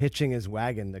 hitching his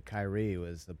wagon to Kyrie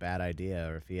was a bad idea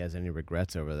or if he has any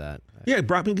regrets over that. Yeah,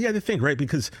 Brockman, you had to think, right?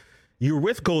 Because you were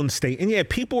with Golden State, and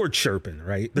people were chirping,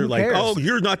 right? They're like, "Oh,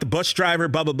 you're not the bus driver,"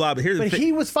 blah blah blah. But here's the thing: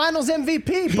 he was Finals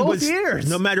MVP both years.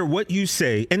 No matter what you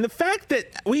say, and the fact that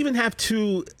we even have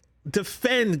to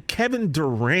defend Kevin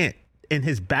Durant and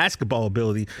his basketball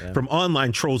ability from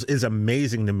online trolls is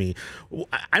amazing to me.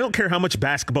 I don't care how much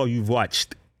basketball you've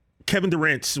watched. Kevin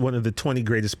Durant's one of the 20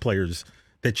 greatest players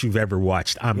that you've ever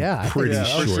watched. I'm pretty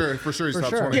sure. For sure, he's top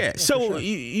 20. Yeah, so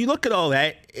you look at all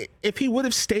that. If he would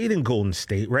have stayed in Golden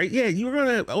State, right? Yeah, you were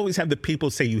going to always have the people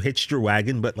say you hitched your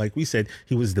wagon, but like we said,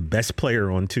 he was the best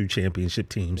player on 2 championship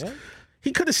teams. Yeah.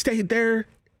 He could have stayed there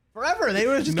forever. They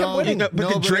would have just kept winning. But the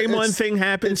Draymond thing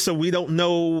happened, so we don't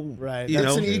know. Right.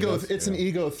 That's an ego. It's an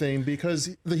ego thing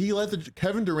because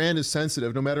Kevin Durant is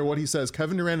sensitive. No matter what he says,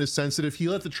 Kevin Durant is sensitive. He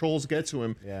let the trolls get to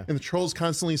him, and the trolls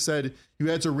constantly said you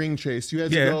had to ring chase, you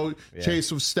had to go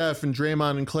chase with Steph and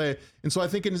Draymond and Clay. And so I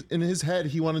think in his head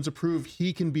he wanted to prove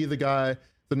he can be the guy,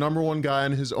 the number 1 guy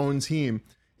on his own team.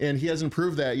 And he hasn't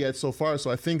proved that yet so far. So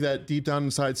I think that deep down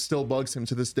inside still bugs him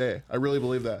to this day. I really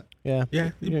believe that. Yeah.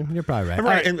 You're probably right.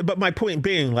 Right. But my point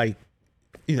being,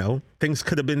 things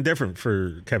could have been different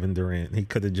for Kevin Durant. He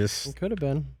could have just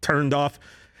turned off.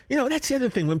 That's the other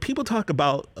thing. When people talk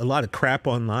about a lot of crap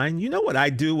online, you know what I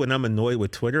do when I'm annoyed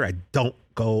with Twitter? I don't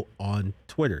go on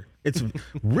Twitter. It's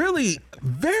really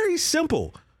very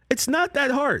simple. It's not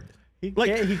that hard. He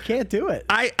can't do it.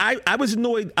 I was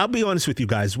annoyed. I'll be honest with you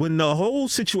guys. When the whole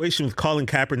situation with Colin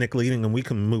Kaepernick leading, and we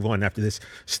can move on after this,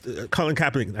 Colin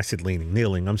Kaepernick, I said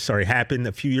kneeling, I'm sorry, happened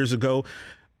a few years ago.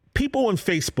 People on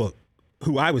Facebook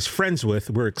who I was friends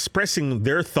with were expressing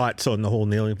their thoughts on the whole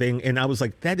kneeling thing. And I was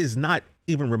like, that is not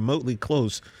even remotely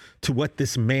close to what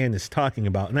this man is talking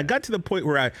about. And I got to the point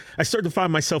where I started to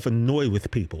find myself annoyed with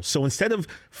people. So instead of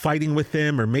fighting with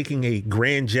them or making a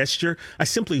grand gesture, I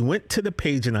simply went to the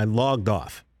page and I logged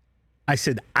off. I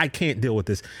said, I can't deal with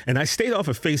this. And I stayed off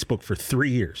of Facebook for 3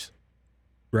 years,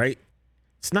 right?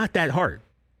 It's not that hard.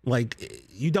 Like,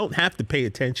 you don't have to pay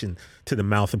attention to the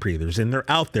mouth breathers, and they're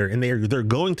out there, and they're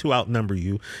going to outnumber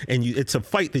you. And it's a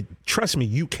fight that, trust me,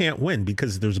 you can't win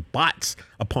because there's bots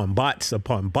upon bots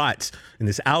upon bots, and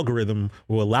this algorithm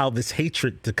will allow this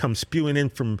hatred to come spewing in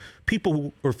from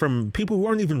people who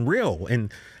aren't even real,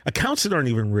 and accounts that aren't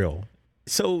even real.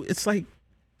 So it's like,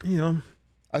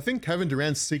 I think Kevin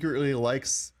Durant secretly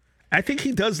likes. I think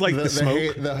he does like the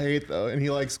smoke. The hate, though, and he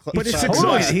likes. But it's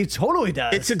exhausting. He totally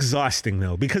does. It's exhausting,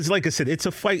 though, because, like I said, it's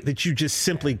a fight that you just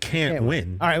simply can't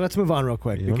win. All right, let's move on real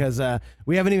quick because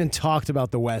we haven't even talked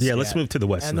about the West. Yeah, yet. let's move to the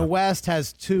West. And now. the West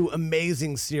has two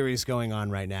amazing series going on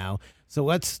right now. So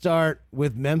let's start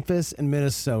with Memphis and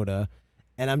Minnesota.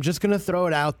 And I'm just going to throw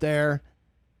it out there,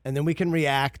 and then we can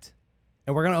react.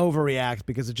 And we're going to overreact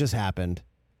because it just happened.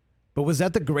 But was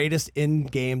that the greatest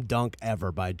in-game dunk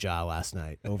ever by Ja last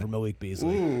night over Malik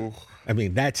Beasley? Ooh, I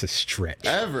mean, that's a stretch.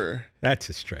 ever. That's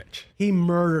a stretch. He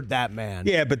murdered that man.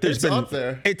 Yeah, but It's up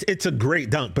there. It's a great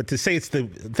dunk, but to say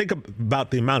think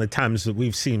about the amount of times that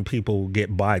we've seen people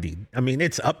get bodied. I mean,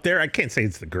 it's up there. I can't say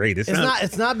it's the greatest.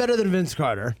 It's not better than Vince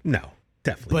Carter. No,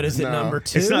 definitely. But is it number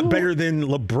 2? It's not better than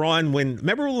LeBron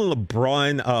remember when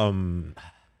LeBron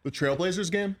The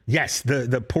Trailblazers game? yes,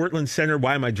 the Portland center.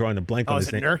 Why am I drawing a blank on is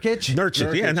his it name?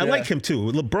 Nurkic? Yeah, and I yeah. like him too.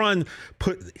 LeBron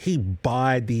he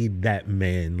bodied that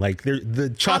man. Like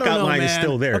the chalk I don't know, outline is man.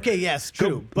 still there. Okay, yes,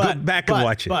 true. Go back and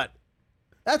watch it. But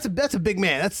that's a big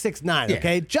man. That's 6'9", Yeah.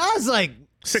 okay? Ja's like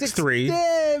 6'3".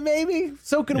 Yeah, maybe.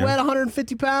 Soaking wet,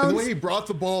 150 pounds. And the way he brought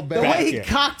the ball The back. way he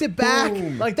cocked it back,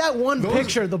 Boom. like that one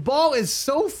picture, the ball is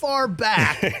so far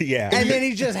back. Yeah. And then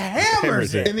he just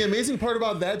hammers it. And the amazing part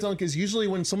about that dunk is usually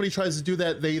when somebody tries to do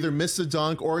that, they either miss a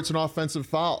dunk or it's an offensive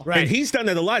foul. Right. And he's done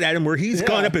it a lot, Adam, where he's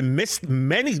gone up and missed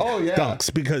many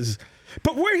dunks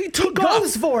but where he took He off.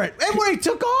 goes for it. And where he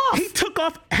took off. He took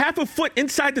off half a foot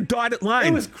inside the dotted line.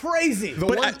 It was crazy.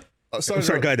 I'm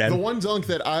sorry, go ahead, Adam. The one dunk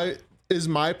that is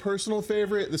my personal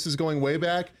favorite, this is going way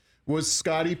back, was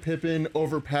Scottie Pippen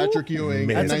over Patrick Ewing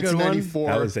man. in That's a good one. 1994.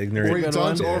 That was ignorant. Where he Good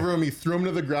dunked one. over him, he threw him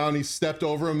to the ground, he stepped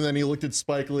over him, and then he looked at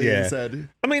Spike Lee and said,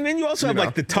 I mean, then you also have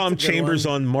like the Tom That's a good Chambers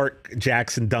one. on Mark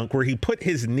Jackson dunk where he put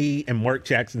his knee in Mark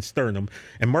Jackson's sternum,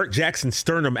 and Mark Jackson's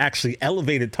sternum actually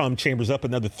elevated Tom Chambers up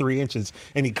another 3 inches,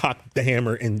 and he cocked the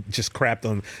hammer and just crapped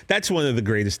on him. That's one of the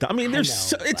greatest. I mean,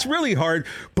 it's really hard,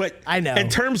 but I know. in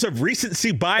terms of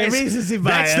recency bias, Recency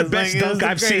that's bias, the best like, it was dunk the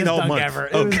I've seen greatest all dunk month. ever.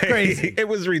 It was crazy. It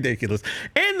was ridiculous.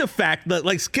 And the fact that,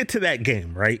 let's get to that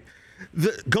game, right?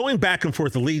 Going back and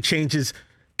forth, the lead changes.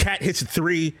 Cat hits a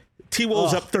 3.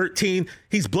 T-Wolves up 13.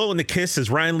 He's blowing the kiss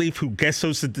as Ryan Leaf, who guest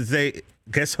hosted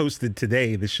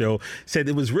today the show, said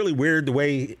it was really weird the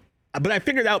way. But I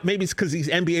figured out maybe it's because these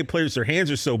NBA players, their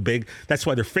hands are so big. That's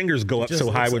why their fingers go up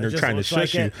so high when they're trying to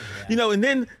shush you. Yeah. And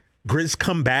then Grizz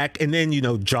come back, and then,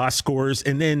 Ja scores,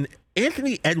 and then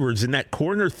Anthony Edwards in that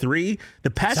corner 3,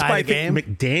 the pass Side by of the game?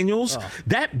 McDaniels,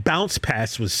 that bounce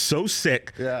pass was so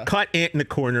sick. Yeah. Caught Ant in the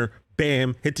corner,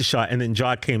 bam, hit the shot, and then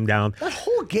Ja came down. That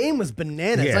whole game was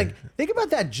bananas. Yeah. Like, think about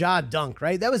that Ja dunk,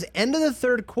 right? That was end of the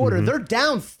third quarter. They're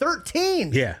down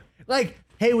 13. Yeah. Like,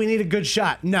 hey, we need a good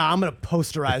shot. No, I'm going to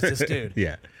posterize this dude.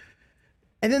 Yeah.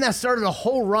 And then that started a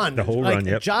whole run. The whole run,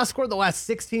 yep. Ja scored the last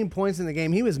 16 points in the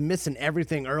game. He was missing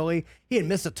everything early. He had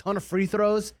missed a ton of free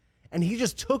throws, and he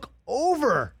just took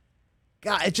over.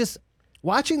 God, it just...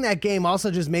 Watching that game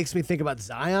also just makes me think about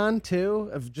Zion,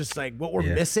 too, of just like what we're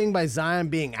missing by Zion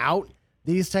being out,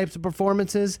 these types of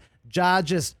performances. Ja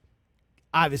just,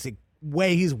 obviously,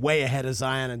 he's way ahead of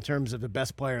Zion in terms of the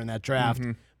best player in that draft.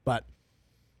 But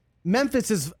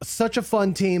Memphis is such a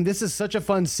fun team. This is such a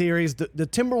fun series. The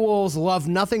Timberwolves love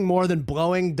nothing more than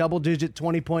blowing double-digit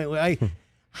 20-point leads.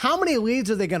 How many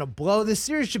leads are they going to blow? This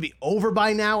series should be over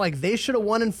by now. Like, they should have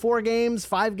won in 4 games,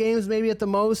 5 games maybe at the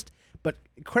most. But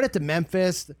credit to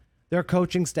Memphis, their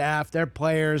coaching staff, their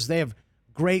players. They have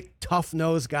great,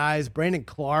 tough-nosed guys. Brandon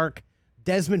Clark,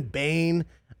 Desmond Bain.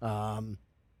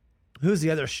 Who's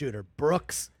the other shooter?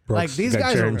 Brooks. Like, these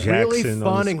guys are really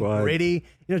fun and gritty.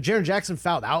 Jaren Jackson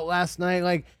fouled out last night.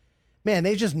 Like, man,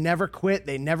 they just never quit.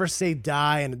 They never say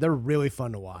die, and they're really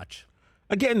fun to watch.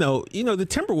 Again, though, the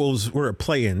Timberwolves were a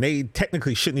play-in. They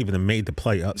technically shouldn't even have made the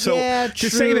play-up. So Yeah, to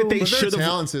say that they But they're should have,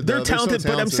 talented, they're though. They're so talented.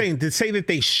 But I'm talented. saying to say that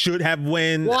they should have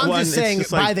won. Well, I'm just saying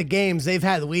it's by like, the games, they've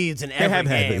had leads in every have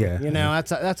had game. it, yeah.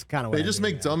 That's kind of what They I just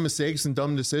mean. make dumb mistakes and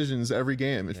dumb decisions every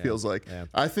game, it feels like. Yeah.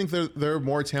 I think they're a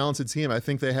more talented team. I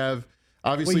think they have,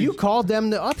 obviously... Well, you called them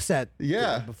the upset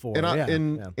before.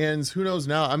 And who knows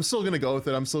now? I'm still going to go with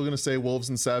it. I'm still going to say Wolves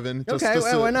in 7.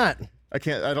 Why not? I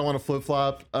don't want to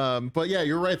flip-flop. But yeah,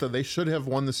 you're right, though. They should have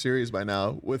won the series by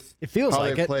now with It feels how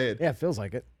like they it. played. Yeah, it feels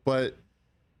like it. But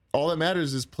all that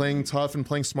matters is playing tough and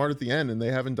playing smart at the end, and they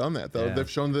haven't done that though. Yeah. They've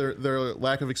shown their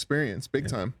lack of experience big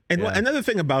time. And another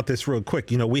thing about this, real quick,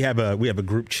 we have a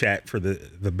group chat for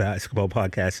the basketball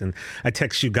podcast, and I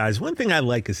text you guys. One thing I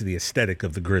like is the aesthetic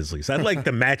of the Grizzlies. I like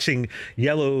the matching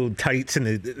yellow tights and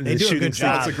the shooting It's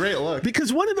a great look.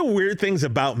 Because one of the weird things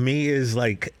about me is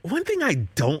like one thing I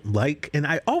don't like, and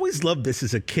I always loved this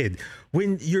as a kid,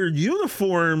 when your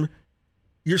uniform.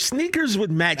 Your sneakers would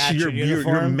match your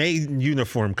main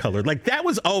uniform color. Like that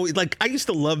was always like I used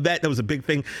to love that. That was a big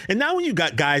thing. And now when you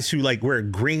got guys who like wear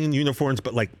green uniforms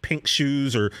but like pink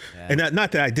shoes and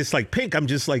not that I dislike pink, I'm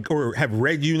just like or have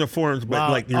red uniforms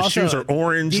but like your shoes are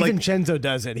orange. DiVincenzo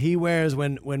does it. He wears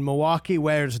when Milwaukee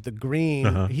wears the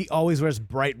green, he always wears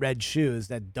bright red shoes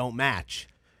that don't match.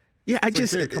 Yeah,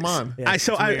 come on. Yeah,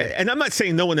 and I'm not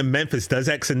saying no one in Memphis does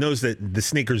that because it knows that the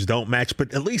sneakers don't match,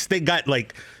 but at least they got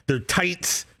like their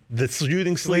tights, the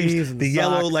shooting sleeves, the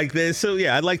yellow like this. So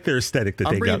yeah, I like their aesthetic that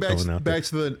they got going out there. Back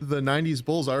to the '90s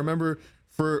Bulls. I remember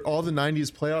for all the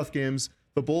 '90s playoff games,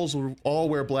 the Bulls would all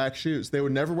wear black shoes. They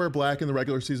would never wear black in the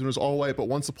regular season. It was all white, but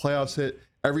once the playoffs hit,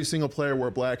 every single player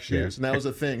wore black shoes, and that was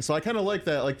a thing. So I kind of like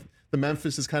that. Like the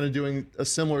Memphis is kind of doing a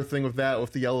similar thing with that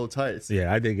with the yellow tights.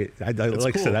 Yeah, I dig it. I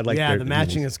like cool. I said, I like the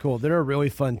matching is cool. They're a really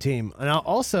fun team. And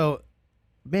also,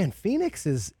 man, Phoenix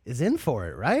is in for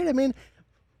it, right? I mean,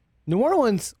 New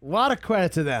Orleans, a lot of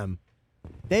credit to them.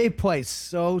 They play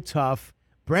so tough.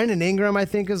 Brandon Ingram, I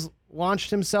think, has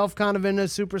launched himself kind of into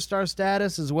superstar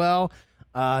status as well.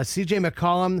 CJ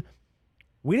McCollum,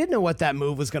 we didn't know what that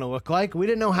move was going to look like. We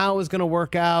didn't know how it was going to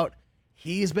work out.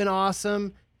 He's been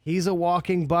awesome. He's a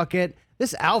walking bucket.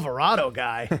 This Alvarado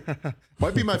guy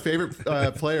might be my favorite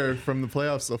player from the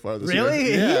playoffs so far this year.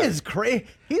 Really? Yeah. He is great.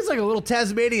 He's like a little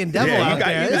Tasmanian devil out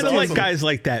there. You gotta It's like awesome. guys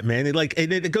like that, man.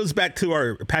 It goes back to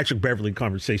our Patrick Beverly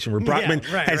conversation where Brockman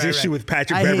has issue with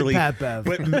Patrick I Beverly. hate Pat Bev.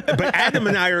 But Adam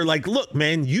and I are like, look,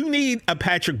 man, you need a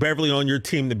Patrick Beverly on your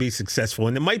team to be successful.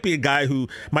 And it might be a guy who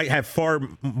might have far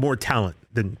more talent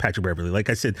than Patrick Beverly. Like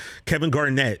I said, Kevin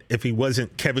Garnett, if he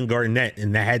wasn't Kevin Garnett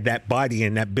and had that body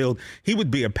and that build, he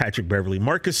would be a Patrick Beverly.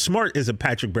 Marcus Smart is a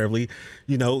Patrick Beverly.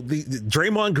 The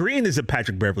Draymond Green is a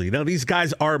Patrick Beverly. Now, these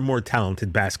guys are more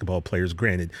talented basketball players,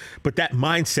 granted. But that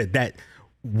mindset that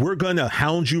we're going to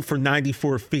hound you for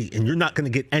 94 feet and you're not going to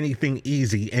get anything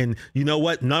easy. And you know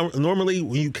what? Normally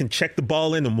you can check the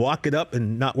ball in and walk it up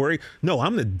and not worry. No,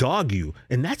 I'm going to dog you.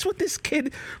 And that's what this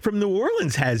kid from New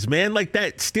Orleans has, man. Like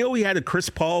that steal he had of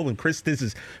Chris Paul when Chris does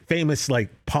his famous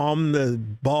like palm the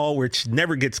ball, which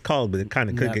never gets called, but it kind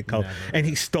of could get called. Never. And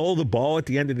he stole the ball at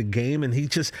the end of the game and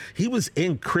he was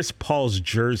in Chris Paul's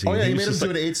jersey. Oh yeah, he made him do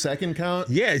an 8-second count.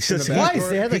 Yeah, it's just twice.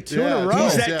 They had like two in a row.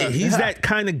 He's that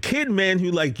kind of kid, man,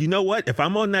 who like, you know what? If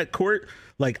I'm on that court,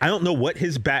 like I don't know what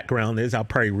his background is. I'll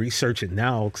probably research it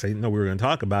now because I didn't know we were going to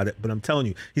talk about it. But I'm telling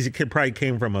you, he's a kid probably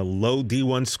came from a low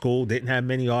D1 school, didn't have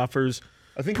many offers.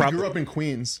 I think he grew up in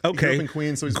Queens. Okay, he grew up in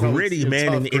Queens, so he's gritty, man,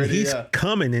 tough, and he's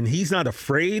coming, and he's not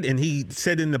afraid. And he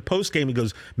said in the post game, he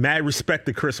goes, "Mad respect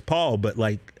to Chris Paul, but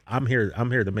like I'm here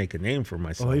to make a name for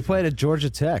myself." Well, he played at Georgia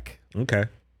Tech. Okay.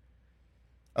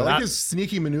 I like his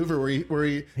sneaky maneuver where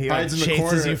he hides in the chases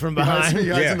corner. You from behind. He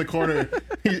hides in the corner,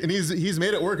 and he's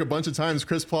made it work a bunch of times.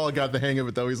 Chris Paul got the hang of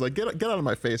it though. He's like, get out of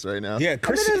my face right now. Yeah,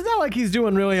 Chris. I mean, it's not like he's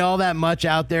doing really all that much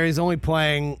out there. He's only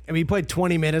playing. I mean, he played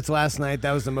 20 minutes last night.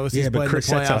 That was the most he's played Chris,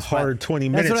 in the playoffs. that's a hard 20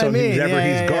 minutes on whoever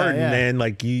he's guarding, man.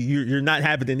 Like you're not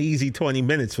having an easy 20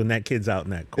 minutes when that kid's out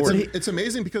in that court. It's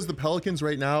amazing because the Pelicans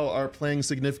right now are playing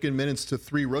significant minutes to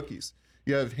 3 rookies.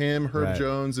 You have him, Herb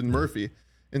Jones, and Murphy.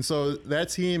 And so that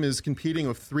team is competing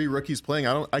with 3 rookies playing.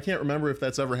 I can't remember if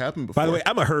that's ever happened before. By the way,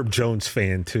 I'm a Herb Jones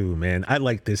fan too, man. I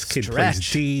like this kid. Plays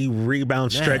D,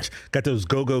 rebound, stretch. Got those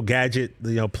go-go gadget,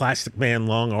 Plastic Man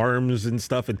long arms and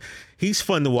stuff. And he's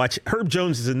fun to watch. Herb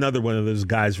Jones is another one of those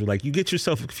guys where like you get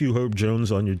yourself a few Herb Jones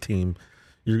on your team,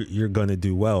 you're going to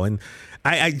do well. And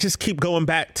I just keep going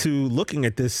back to looking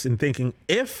at this and thinking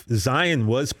if Zion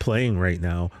was playing right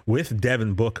now with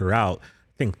Devin Booker out,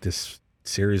 I think this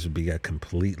series would be a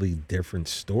completely different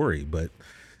story, but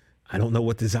I don't know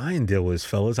what the Zion deal is,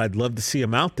 fellas. I'd love to see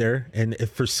him out there. And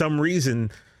if for some reason,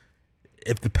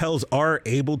 if the Pels are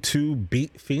able to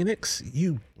beat Phoenix,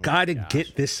 you got to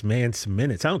get this man some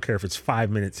minutes. I don't care if it's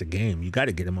 5 minutes a game. You got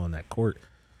to get him on that court.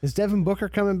 Is Devin Booker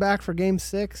coming back for Game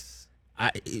 6?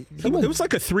 It was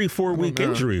like a 3-4 week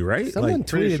injury, right? Someone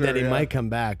tweeted that he might come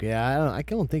back. Yeah, I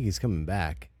don't think he's coming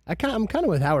back. I'm kind of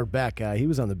with Howard Beck. He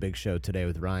was on the Big Show today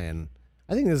with Ryan.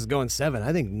 I think this is going 7.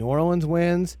 I think New Orleans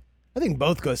wins. I think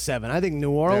both go 7. I think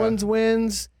New Orleans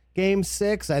wins Game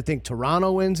 6. I think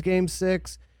Toronto wins Game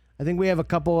 6. I think we have a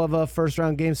couple of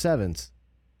first-round Game 7s.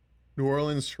 New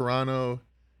Orleans, Toronto,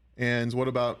 And what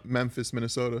about Memphis,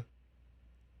 Minnesota?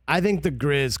 I think the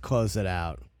Grizz close it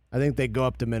out. I think they go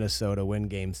up to Minnesota, win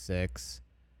Game 6.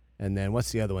 And then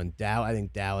what's the other one? I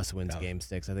think Dallas wins Game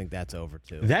 6. I think that's over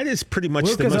too. That is pretty much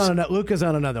Luka's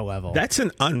on another level. That's an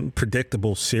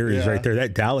unpredictable series right there.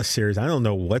 That Dallas series, I don't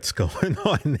know what's going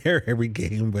on there every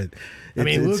game, but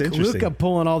it's interesting. Luka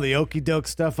pulling all the okey doke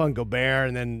stuff on Gobert,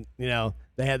 and then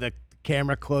they had the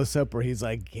camera close up where he's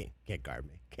like, "Can't guard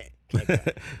me."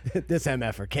 This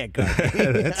MFer can't guard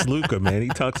me. That's Luka, man. He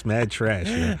talks mad trash.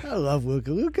 Man. I love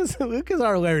Luka. Luka's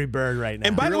our Larry Bird right now.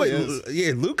 And by the way,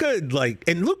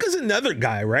 Luka's another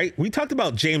guy, right? We talked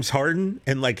about James Harden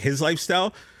and like his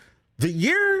lifestyle.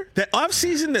 That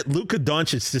offseason that Luka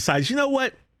Doncic decides, you know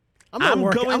what? I'm going to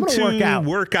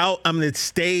work out. I'm going to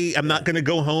stay. I'm not going to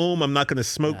go home. I'm not going to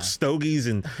smoke stogies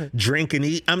and drink and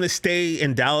eat. I'm going to stay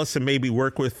in Dallas and maybe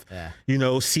work with,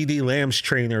 CD Lamb's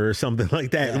trainer or something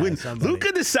like that. When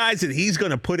Luka decides that he's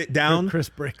going to put it down, Chris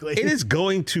Brickley, it is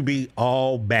going to be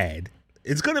all bad.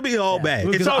 It's going to be all bad.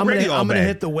 Luka's, it's already all bad. I'm going to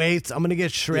hit the weights. I'm going to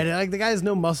get shredded. Like the guy has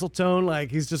no muscle tone.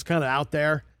 Like he's just kind of out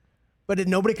there. But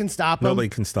nobody can stop him. Nobody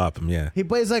can stop him, yeah. He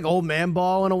plays like old man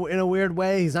ball in a weird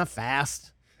way. He's not fast.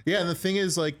 Yeah, and the thing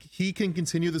is, like, he can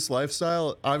continue this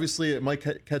lifestyle. Obviously, it might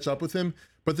catch up with him.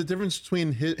 But the difference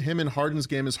between him and Harden's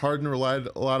game is Harden relied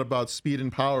a lot about speed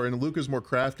and power, and Luka's more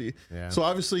crafty. Yeah. So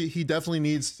obviously, he definitely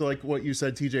needs to, like what you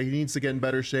said, TJ, he needs to get in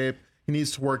better shape. He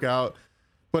needs to work out.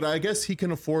 But I guess he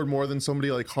can afford more than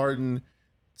somebody like Harden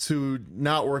to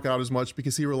not work out as much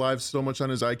because he relies so much on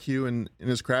his IQ and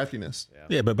his craftiness.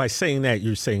 Yeah, but by saying that,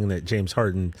 you're saying that James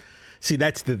Harden... See,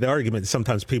 that's the argument that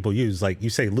sometimes people use. Like,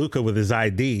 you say Luka with his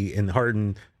ID and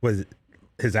Harden with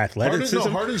his athleticism.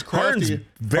 Harden's crafty. Harden's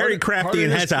very crafty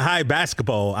and has a high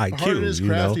basketball IQ. Harden is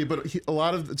crafty, but a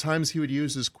lot of the times he would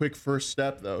use his quick first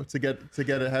step, though, to get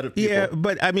ahead of people. Yeah,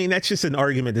 but, I mean, that's just an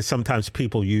argument that sometimes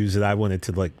people use that I wanted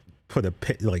to, like,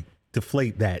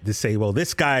 deflate that to say, well,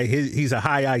 this guy, he's a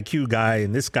high IQ guy,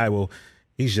 and this guy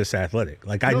he's just athletic.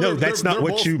 Like, I know that's not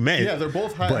what you meant. Yeah, they're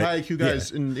both high IQ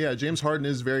guys. Yeah. And James Harden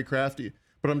is very crafty.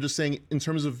 But I'm just saying, in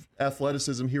terms of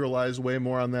athleticism, he relies way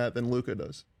more on that than Luka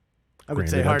does.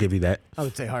 I'll give you that. I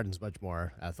would say Harden's much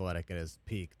more athletic at his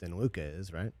peak than Luka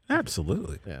is, right?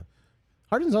 Absolutely. Yeah.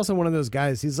 Harden's also one of those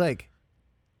guys,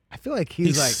 I feel like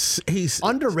he's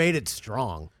underrated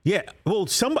strong. Yeah. Well,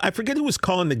 I forget who was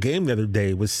calling the game the other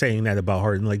day was saying that about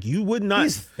Harden. Like, you would not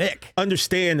he's thick.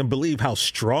 Understand and believe how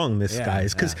strong this guy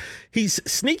is because he's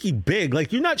sneaky big.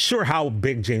 Like, you're not sure how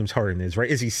big James Harden is, right?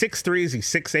 Is he 6'3"? Is he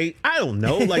 6'8"? I don't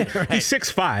know. Like, right. He's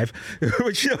 6'5",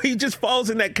 which he just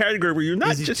falls in that category where you're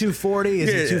not just 240.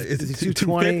 Is he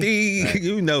 220? Right.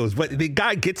 Who knows? But the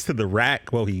guy gets to the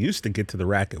rack. Well, he used to get to the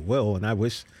rack at will, and I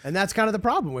wish. And that's kind of the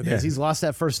problem with him. He's lost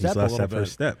that first step a little bit.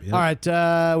 First step. Yep. All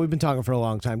right, we've been talking for a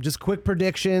long time. Just quick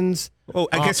predictions. Oh,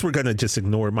 I guess we're gonna just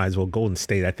ignore. Might as well Golden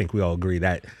State. I think we all agree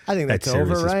that. I think that that's series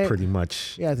over, right? Is pretty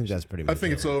much. Yeah, I think that's pretty much. I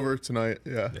think it's over tonight.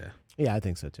 Yeah, I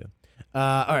think so too.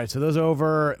 All right, so those are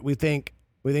over. We think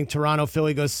Toronto,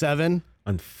 Philly goes 7.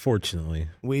 Unfortunately,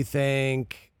 we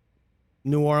think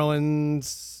New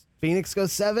Orleans, Phoenix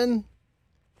goes 7.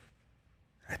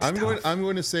 I'm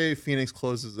going to say Phoenix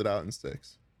closes it out in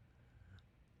 6.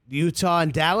 Utah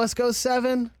and Dallas goes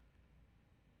 7.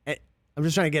 I'm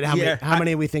just trying to get how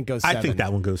many we think goes 7. I think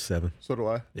that one goes 7. So do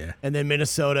I. Yeah. And then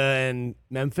Minnesota and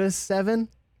Memphis 7.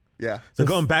 Yeah. So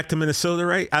going back to Minnesota,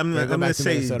 right? I'm going to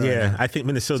say, right, I think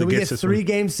Minnesota gets this. So we get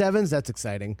 3 Game 7s. That's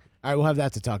exciting. All right, we'll have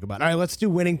that to talk about. All right, let's do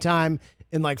winning time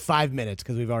in like 5 minutes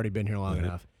because we've already been here long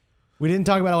enough. We didn't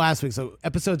talk about it last week. So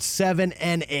episodes 7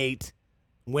 and 8,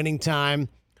 winning time.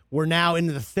 We're now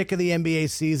into the thick of the NBA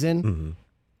season. Mm-hmm.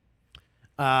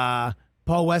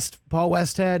 Paul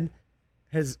Westhead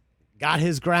has got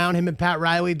his ground. Him and Pat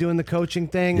Riley doing the coaching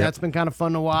thing. Yep. That's been kind of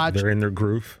fun to watch. They're in their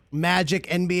groove. Magic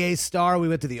NBA star. We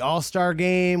went to the All-Star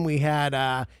game. We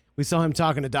had we saw him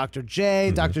talking to Dr. J.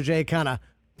 Mm-hmm. Dr. J kind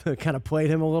of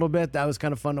played him a little bit. That was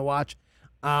kind of fun to watch.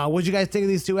 What did you guys think of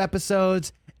these 2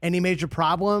 episodes? Any major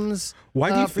problems?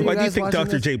 Why do you think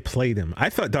Dr. J played him?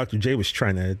 I thought Dr. J was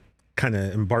trying to kind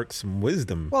of embark some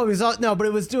wisdom. Well, he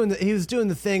was doing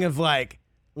the thing of like,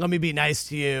 let me be nice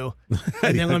to you,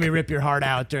 and then let me rip your heart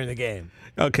out during the game.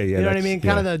 Okay, yeah. You know what I mean?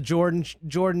 Kind of the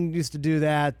Jordan used to do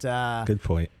that. Good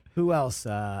point. Who else?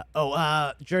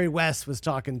 Jerry West was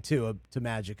talking to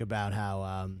Magic about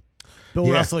how Bill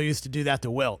Russell used to do that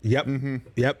to Wilt. Yep. Mm-hmm.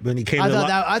 Yep. When he came I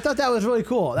thought that was really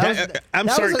cool. Chris.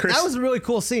 That was a really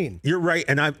cool scene. You're right,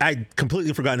 and I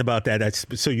completely forgotten about that.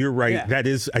 So you're right. Yeah. That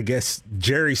is, I guess,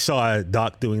 Jerry saw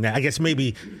Doc doing that. I guess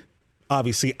maybe...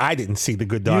 Obviously, I didn't see the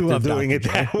good doctor doing it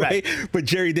that way, but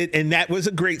Jerry did. And that was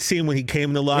a great scene when he came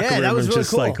in the locker room and really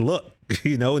just cool. Like, look,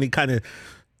 and he kind of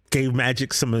gave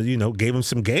Magic gave him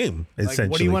some game, essentially.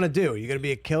 What do you want to do? You going to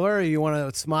be a killer, or you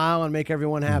want to smile and make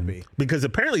everyone happy? Because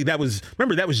apparently that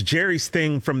was Jerry's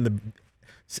thing from the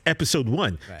episode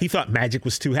 1. Right. He thought Magic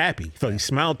was too happy. He thought he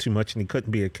smiled too much and he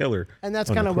couldn't be a killer. And that's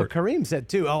kind of what Kareem said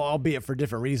too, albeit for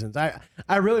different reasons.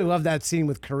 I really love that scene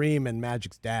with Kareem and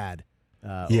Magic's dad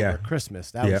over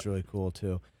Christmas. That was really cool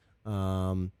too.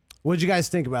 What did you guys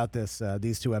think about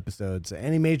these 2 episodes?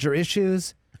 Any major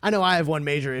issues? I know I have one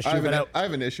major issue. I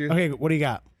have an issue. Okay, what do you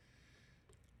got?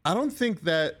 I don't think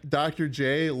that Dr.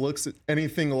 J looks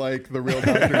anything like the real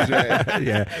Dr. J.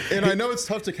 Yeah. And I know it's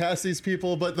tough to cast these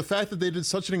people, but the fact that they did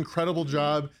such an incredible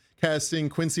job casting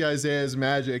Quincy Isaiah as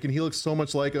Magic, and he looks so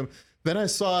much like him. Then I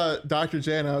saw Dr.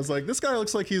 J, and I was like, this guy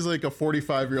looks like he's like a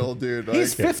 45-year-old dude.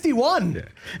 He's 51. Yeah.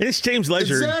 And it's James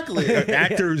Ledger. Exactly. An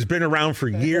actor who's been around for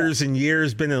years and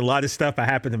years, been in a lot of stuff. I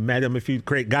happen to have met him,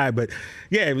 great guy. But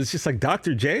yeah, it was just like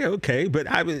Dr. J, okay. But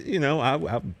I was,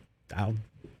 I'll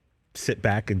sit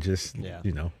back and just,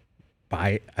 buy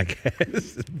it, I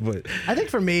guess. But I think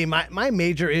for me, my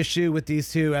major issue with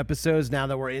these 2 episodes, now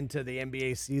that we're into the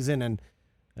NBA season and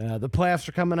the playoffs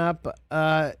are coming up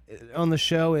on the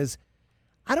show, is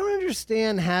I don't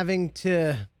understand having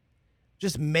to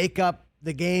just make up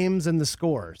the games and the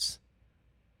scores.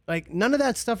 Like, none of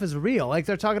that stuff is real. Like,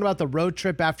 they're talking about the road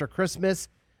trip after Christmas.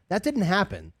 That didn't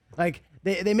happen. Like,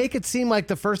 they make it seem like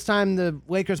the first time the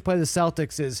Lakers play the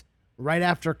Celtics is right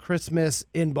after Christmas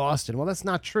in Boston. Well, that's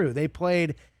not true. They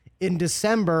played in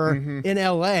December in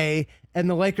LA, and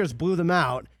the Lakers blew them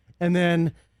out. And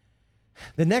then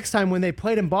the next time when they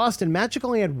played in Boston, Magic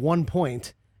only had 1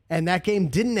 point, and that game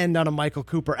didn't end on a Michael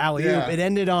Cooper alley-oop. Yeah. It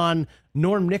ended on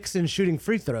Norm Nixon shooting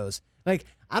free throws. Like,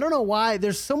 I don't know why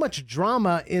there's so much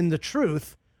drama in the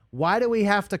truth. Why do we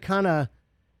have to kind of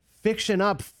fiction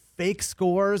up fake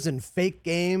scores and fake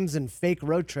games and fake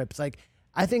road trips? Like,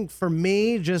 I think for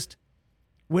me, just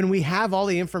when we have all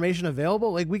the information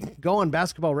available, like, we can go on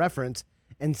Basketball Reference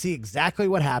and see exactly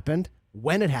what happened,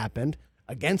 when it happened,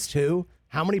 against who,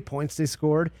 how many points they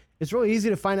scored. It's really easy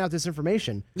to find out this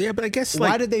information. Yeah, but I guess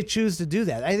why did they choose to do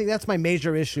that? I think that's my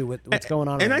major issue with what's going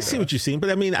on. And I see what you're seeing, but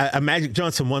I mean, a Magic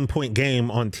Johnson 1-point game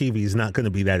on TV is not going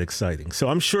to be that exciting. So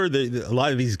I'm sure that a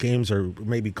lot of these games are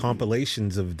maybe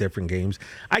compilations of different games.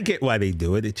 I get why they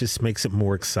do it. It just makes it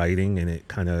more exciting, and it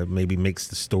kind of maybe makes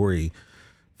the story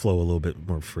flow a little bit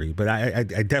more free. But I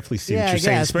definitely see what you're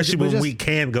saying, especially when we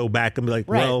can go back and be like,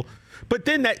 well, but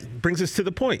then that brings us to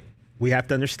the point. We have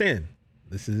to understand.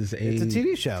 It's a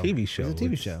TV show. It's a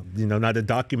TV show. Not a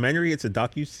documentary. It's a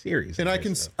docu-series. And I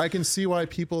can see why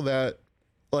people that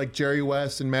like Jerry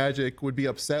West and Magic would be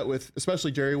upset with,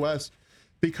 especially Jerry West,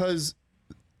 because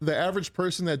the average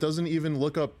person that doesn't even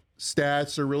look up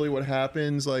stats or really what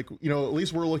happens, like, at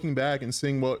least we're looking back and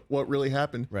seeing what really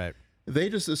happened. Right. They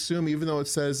just assume, even though it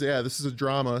says, this is a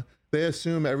drama, they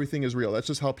assume everything is real. That's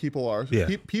just how people are. Yeah.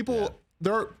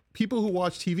 There are people who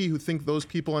watch TV who think those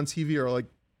people on TV are like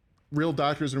real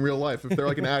doctors in real life, if they're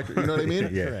like an actor, you know what I mean?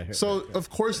 Yeah. So of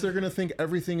course they're going to think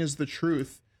everything is the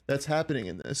truth that's happening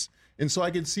in this. And so I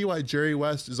can see why Jerry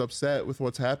West is upset with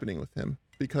what's happening with him,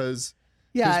 because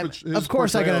his of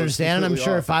course I can understand. I'm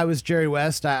sure if I was Jerry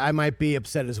West, I might be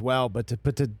upset as well, but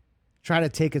to try to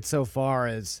take it so far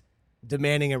as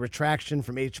demanding a retraction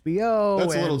from HBO.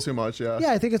 That's a little too much, yeah.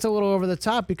 Yeah, I think it's a little over the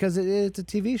top because it's a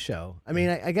TV show. I mean,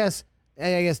 I guess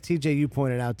TJ, you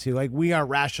pointed out too, like, we are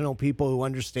rational people who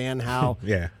understand how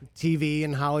TV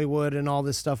and Hollywood and all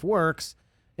this stuff works.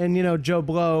 And, Joe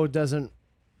Blow doesn't,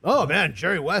 oh man,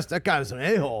 Jerry West, that guy was an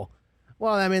a-hole.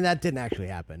 Well, I mean, that didn't actually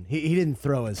happen. He didn't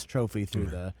throw his trophy through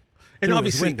the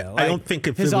window. I don't think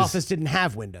if his office didn't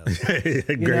have windows.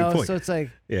 Great point. So it's like,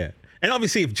 yeah. And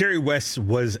obviously, if Jerry West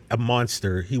was a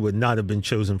monster, he would not have been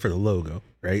chosen for the logo,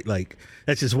 right? Like,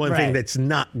 that's just one thing that's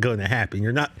not going to happen.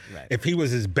 You're not, if he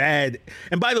was as bad.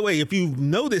 And by the way, if you've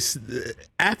noticed,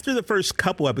 after the first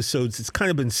couple episodes, it's kind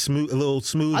of been a little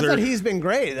smoother. I thought he's been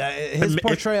great. His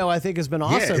portrayal, I think, has been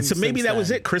awesome. Yeah, so maybe that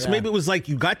was it, Chris. Maybe it was like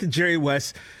you got to Jerry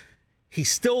West. He's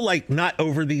still like not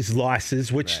over these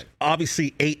losses, which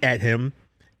obviously ate at him.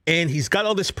 And he's got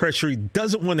all this pressure. He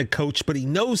doesn't want to coach, but he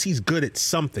knows he's good at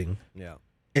something. Yeah.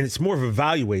 And it's more of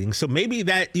evaluating. So maybe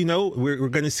that, we're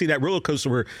going to see that roller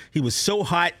coaster where he was so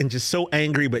hot and just so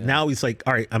angry, but now he's like,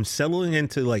 all right, I'm settling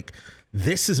into like,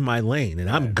 this is my lane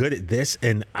and I'm good at this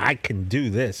and I can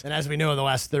do this. And as we know, in the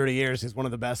last 30 years, he's one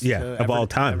of the best of all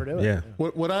time. Ever do it. Yeah.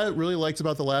 What I really liked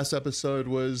about the last episode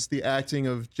was the acting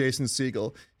of Jason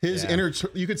Segel. His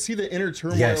you could see the inner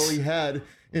turmoil he had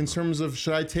in terms of,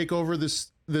 should I take over this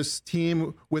this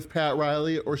team with Pat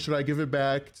Riley, or should I give it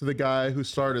back to the guy who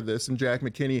started this, and Jack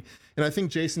McKinney? And I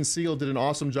think Jason Segel did an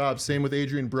awesome job. Same with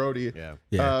Adrian Brody.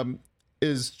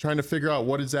 Is trying to figure out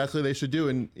what exactly they should do.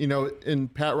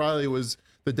 And Pat Riley was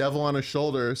the devil on his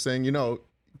shoulder, saying,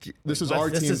 this is our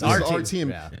team. This is our team.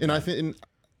 Yeah. And I think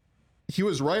he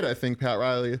was right. I think Pat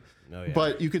Riley. Oh, yeah.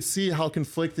 But you could see how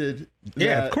conflicted.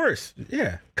 Yeah, of course.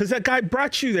 Yeah, because that guy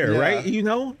brought you there, right?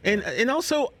 And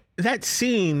also that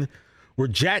scene where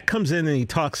Jack comes in and he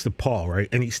talks to Paul, right?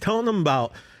 And he's telling him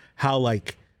about how,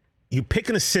 like, you pick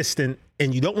an assistant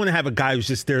and you don't want to have a guy who's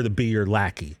just there to be your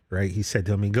lackey, right? He said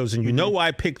to him, he goes, and you know why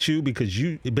I picked you? Because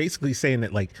you basically saying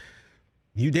that, like,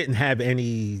 you didn't have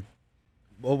any,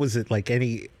 what was it, like,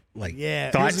 any, like,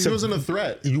 thoughts. He wasn't a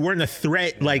threat. You weren't a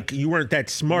threat. Like, you weren't that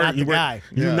smart. Not the guy.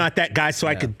 You're not that guy, so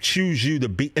I could choose you to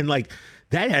be. And, like,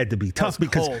 that had to be tough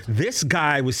because this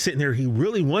guy was sitting there. He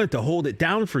really wanted to hold it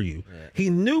down for you. Yeah. He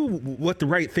knew what the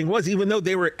right thing was, even though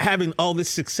they were having all this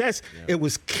success. Yeah. It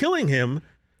was killing him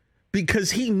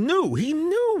because he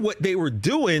knew what they were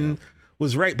doing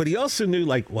was right. But he also knew,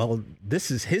 like, well,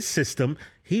 this is his system.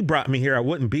 He brought me here. I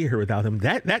wouldn't be here without him.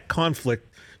 That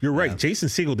conflict, you're right. Jason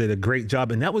Segel did a great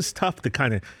job. And that was tough to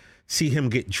kind of see him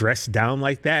get dressed down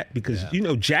like that because,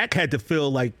 Jack had to feel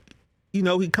like,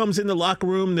 he comes in the locker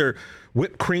room, they're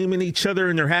whipped creaming each other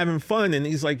and they're having fun. And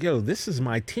he's like, yo, this is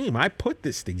my team. I put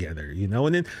this together,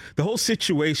 And then the whole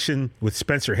situation with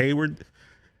Spencer Hayward,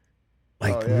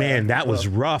 like, man, that was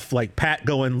rough. Like Pat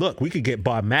going, look, we could get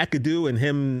Bob McAdoo, and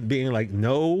him being like,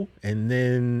 no. And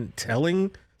then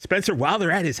telling Spencer while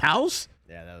they're at his house.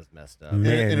 Yeah, that was messed up.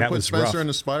 Man, and that it put was Spencer rough. in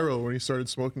a spiral when he started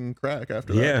smoking crack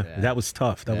after that. Yeah, that was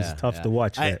tough. That was tough to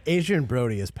watch. Adrian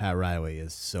Brody as Pat Riley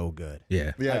is so good.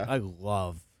 Yeah.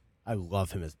 I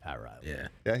love him as Pat Riley.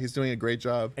 Yeah, he's doing a great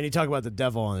job. And you talk about the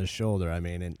devil on his shoulder. I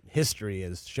mean, and history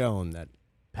has shown that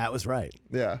Pat was right.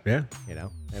 Yeah.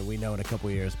 And we know in a couple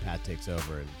of years Pat takes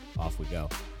over and off we go.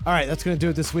 All right, that's going to do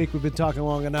it this week. We've been talking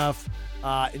long enough.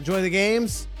 Enjoy the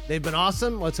games. They've been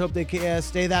awesome. Let's hope they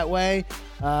stay that way.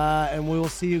 And we will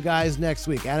see you guys next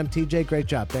week. Adam, TJ, great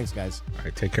job. Thanks, guys. All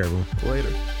right, take care, everyone.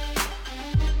 Later.